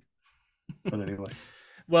 Um, but anyway,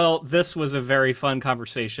 Well, this was a very fun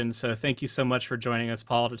conversation. So thank you so much for joining us,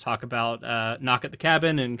 Paul, to talk about Knock at the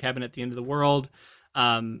Cabin and Cabin at the End of the World.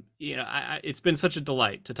 It's been such a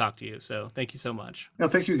delight to talk to you. So thank you so much. no,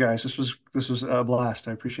 thank you guys. This was a blast.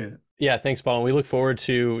 I appreciate it. Yeah, thanks, Paul. And we look forward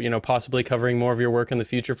to, possibly covering more of your work in the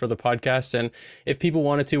future for the podcast. And if people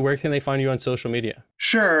wanted to, where can they find you on social media?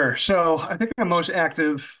 Sure. So I think I'm most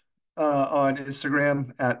active on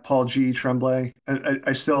Instagram at Paul G. Tremblay.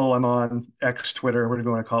 I still am on X, Twitter, whatever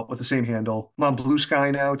you want to call it, with the same handle. I'm on Blue Sky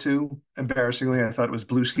now too. Embarrassingly, I thought it was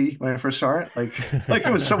Blue Ski when I first saw it, like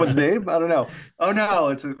it was someone's name. I don't know. Oh no,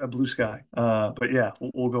 it's a Blue Sky. But yeah,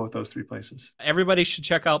 we'll go with those three places. Everybody should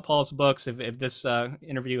check out Paul's books. If this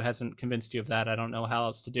interview hasn't convinced you of that, I don't know how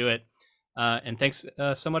else to do it. And thanks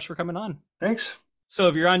so much for coming on. Thanks. So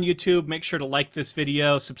if you're on YouTube, make sure to like this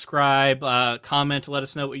video, subscribe, comment, let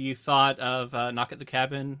us know what you thought of Knock at the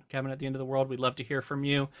Cabin, Cabin at the End of the World. We'd love to hear from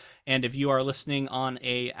you. And if you are listening on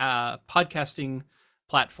a podcasting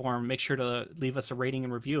platform, make sure to leave us a rating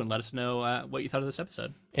and review and let us know what you thought of this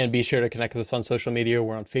episode. And be sure to connect with us on social media.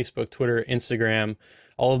 We're on Facebook, Twitter, Instagram,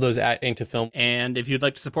 all of those at Ink to Film. And if you'd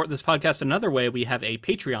like to support this podcast another way, we have a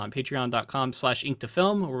Patreon,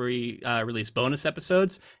 patreon.com/inktofilm, where we release bonus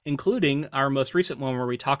episodes, including our most recent one where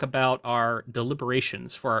we talk about our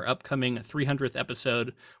deliberations for our upcoming 300th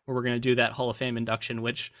episode, where we're going to do that Hall of Fame induction,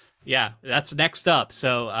 which, yeah, that's next up.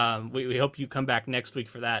 So we hope you come back next week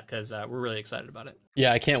for that, because we're really excited about it.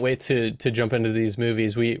 Yeah, I can't wait to jump into these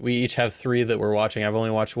movies. We each have 3 that we're watching. I've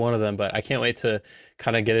only watched one of them, but I can't wait to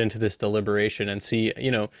kind of get into this deliberation and see,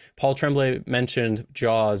 Paul Tremblay mentioned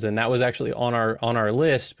Jaws, and that was actually on our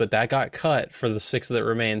list, but that got cut for the 6 that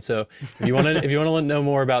remain. So if you want to know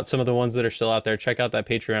more about some of the ones that are still out there, check out that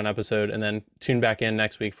Patreon episode and then tune back in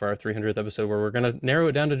next week for our 300th episode, where we're going to narrow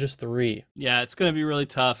it down to just 3. Yeah, it's going to be really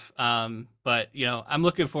tough. But I'm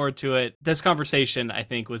looking forward to it. This conversation, I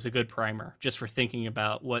think, was a good primer just for thinking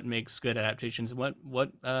about what makes good adaptations and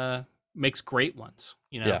what makes great ones.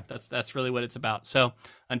 Yeah. That's really what it's about. So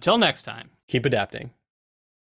until next time, Keep adapting.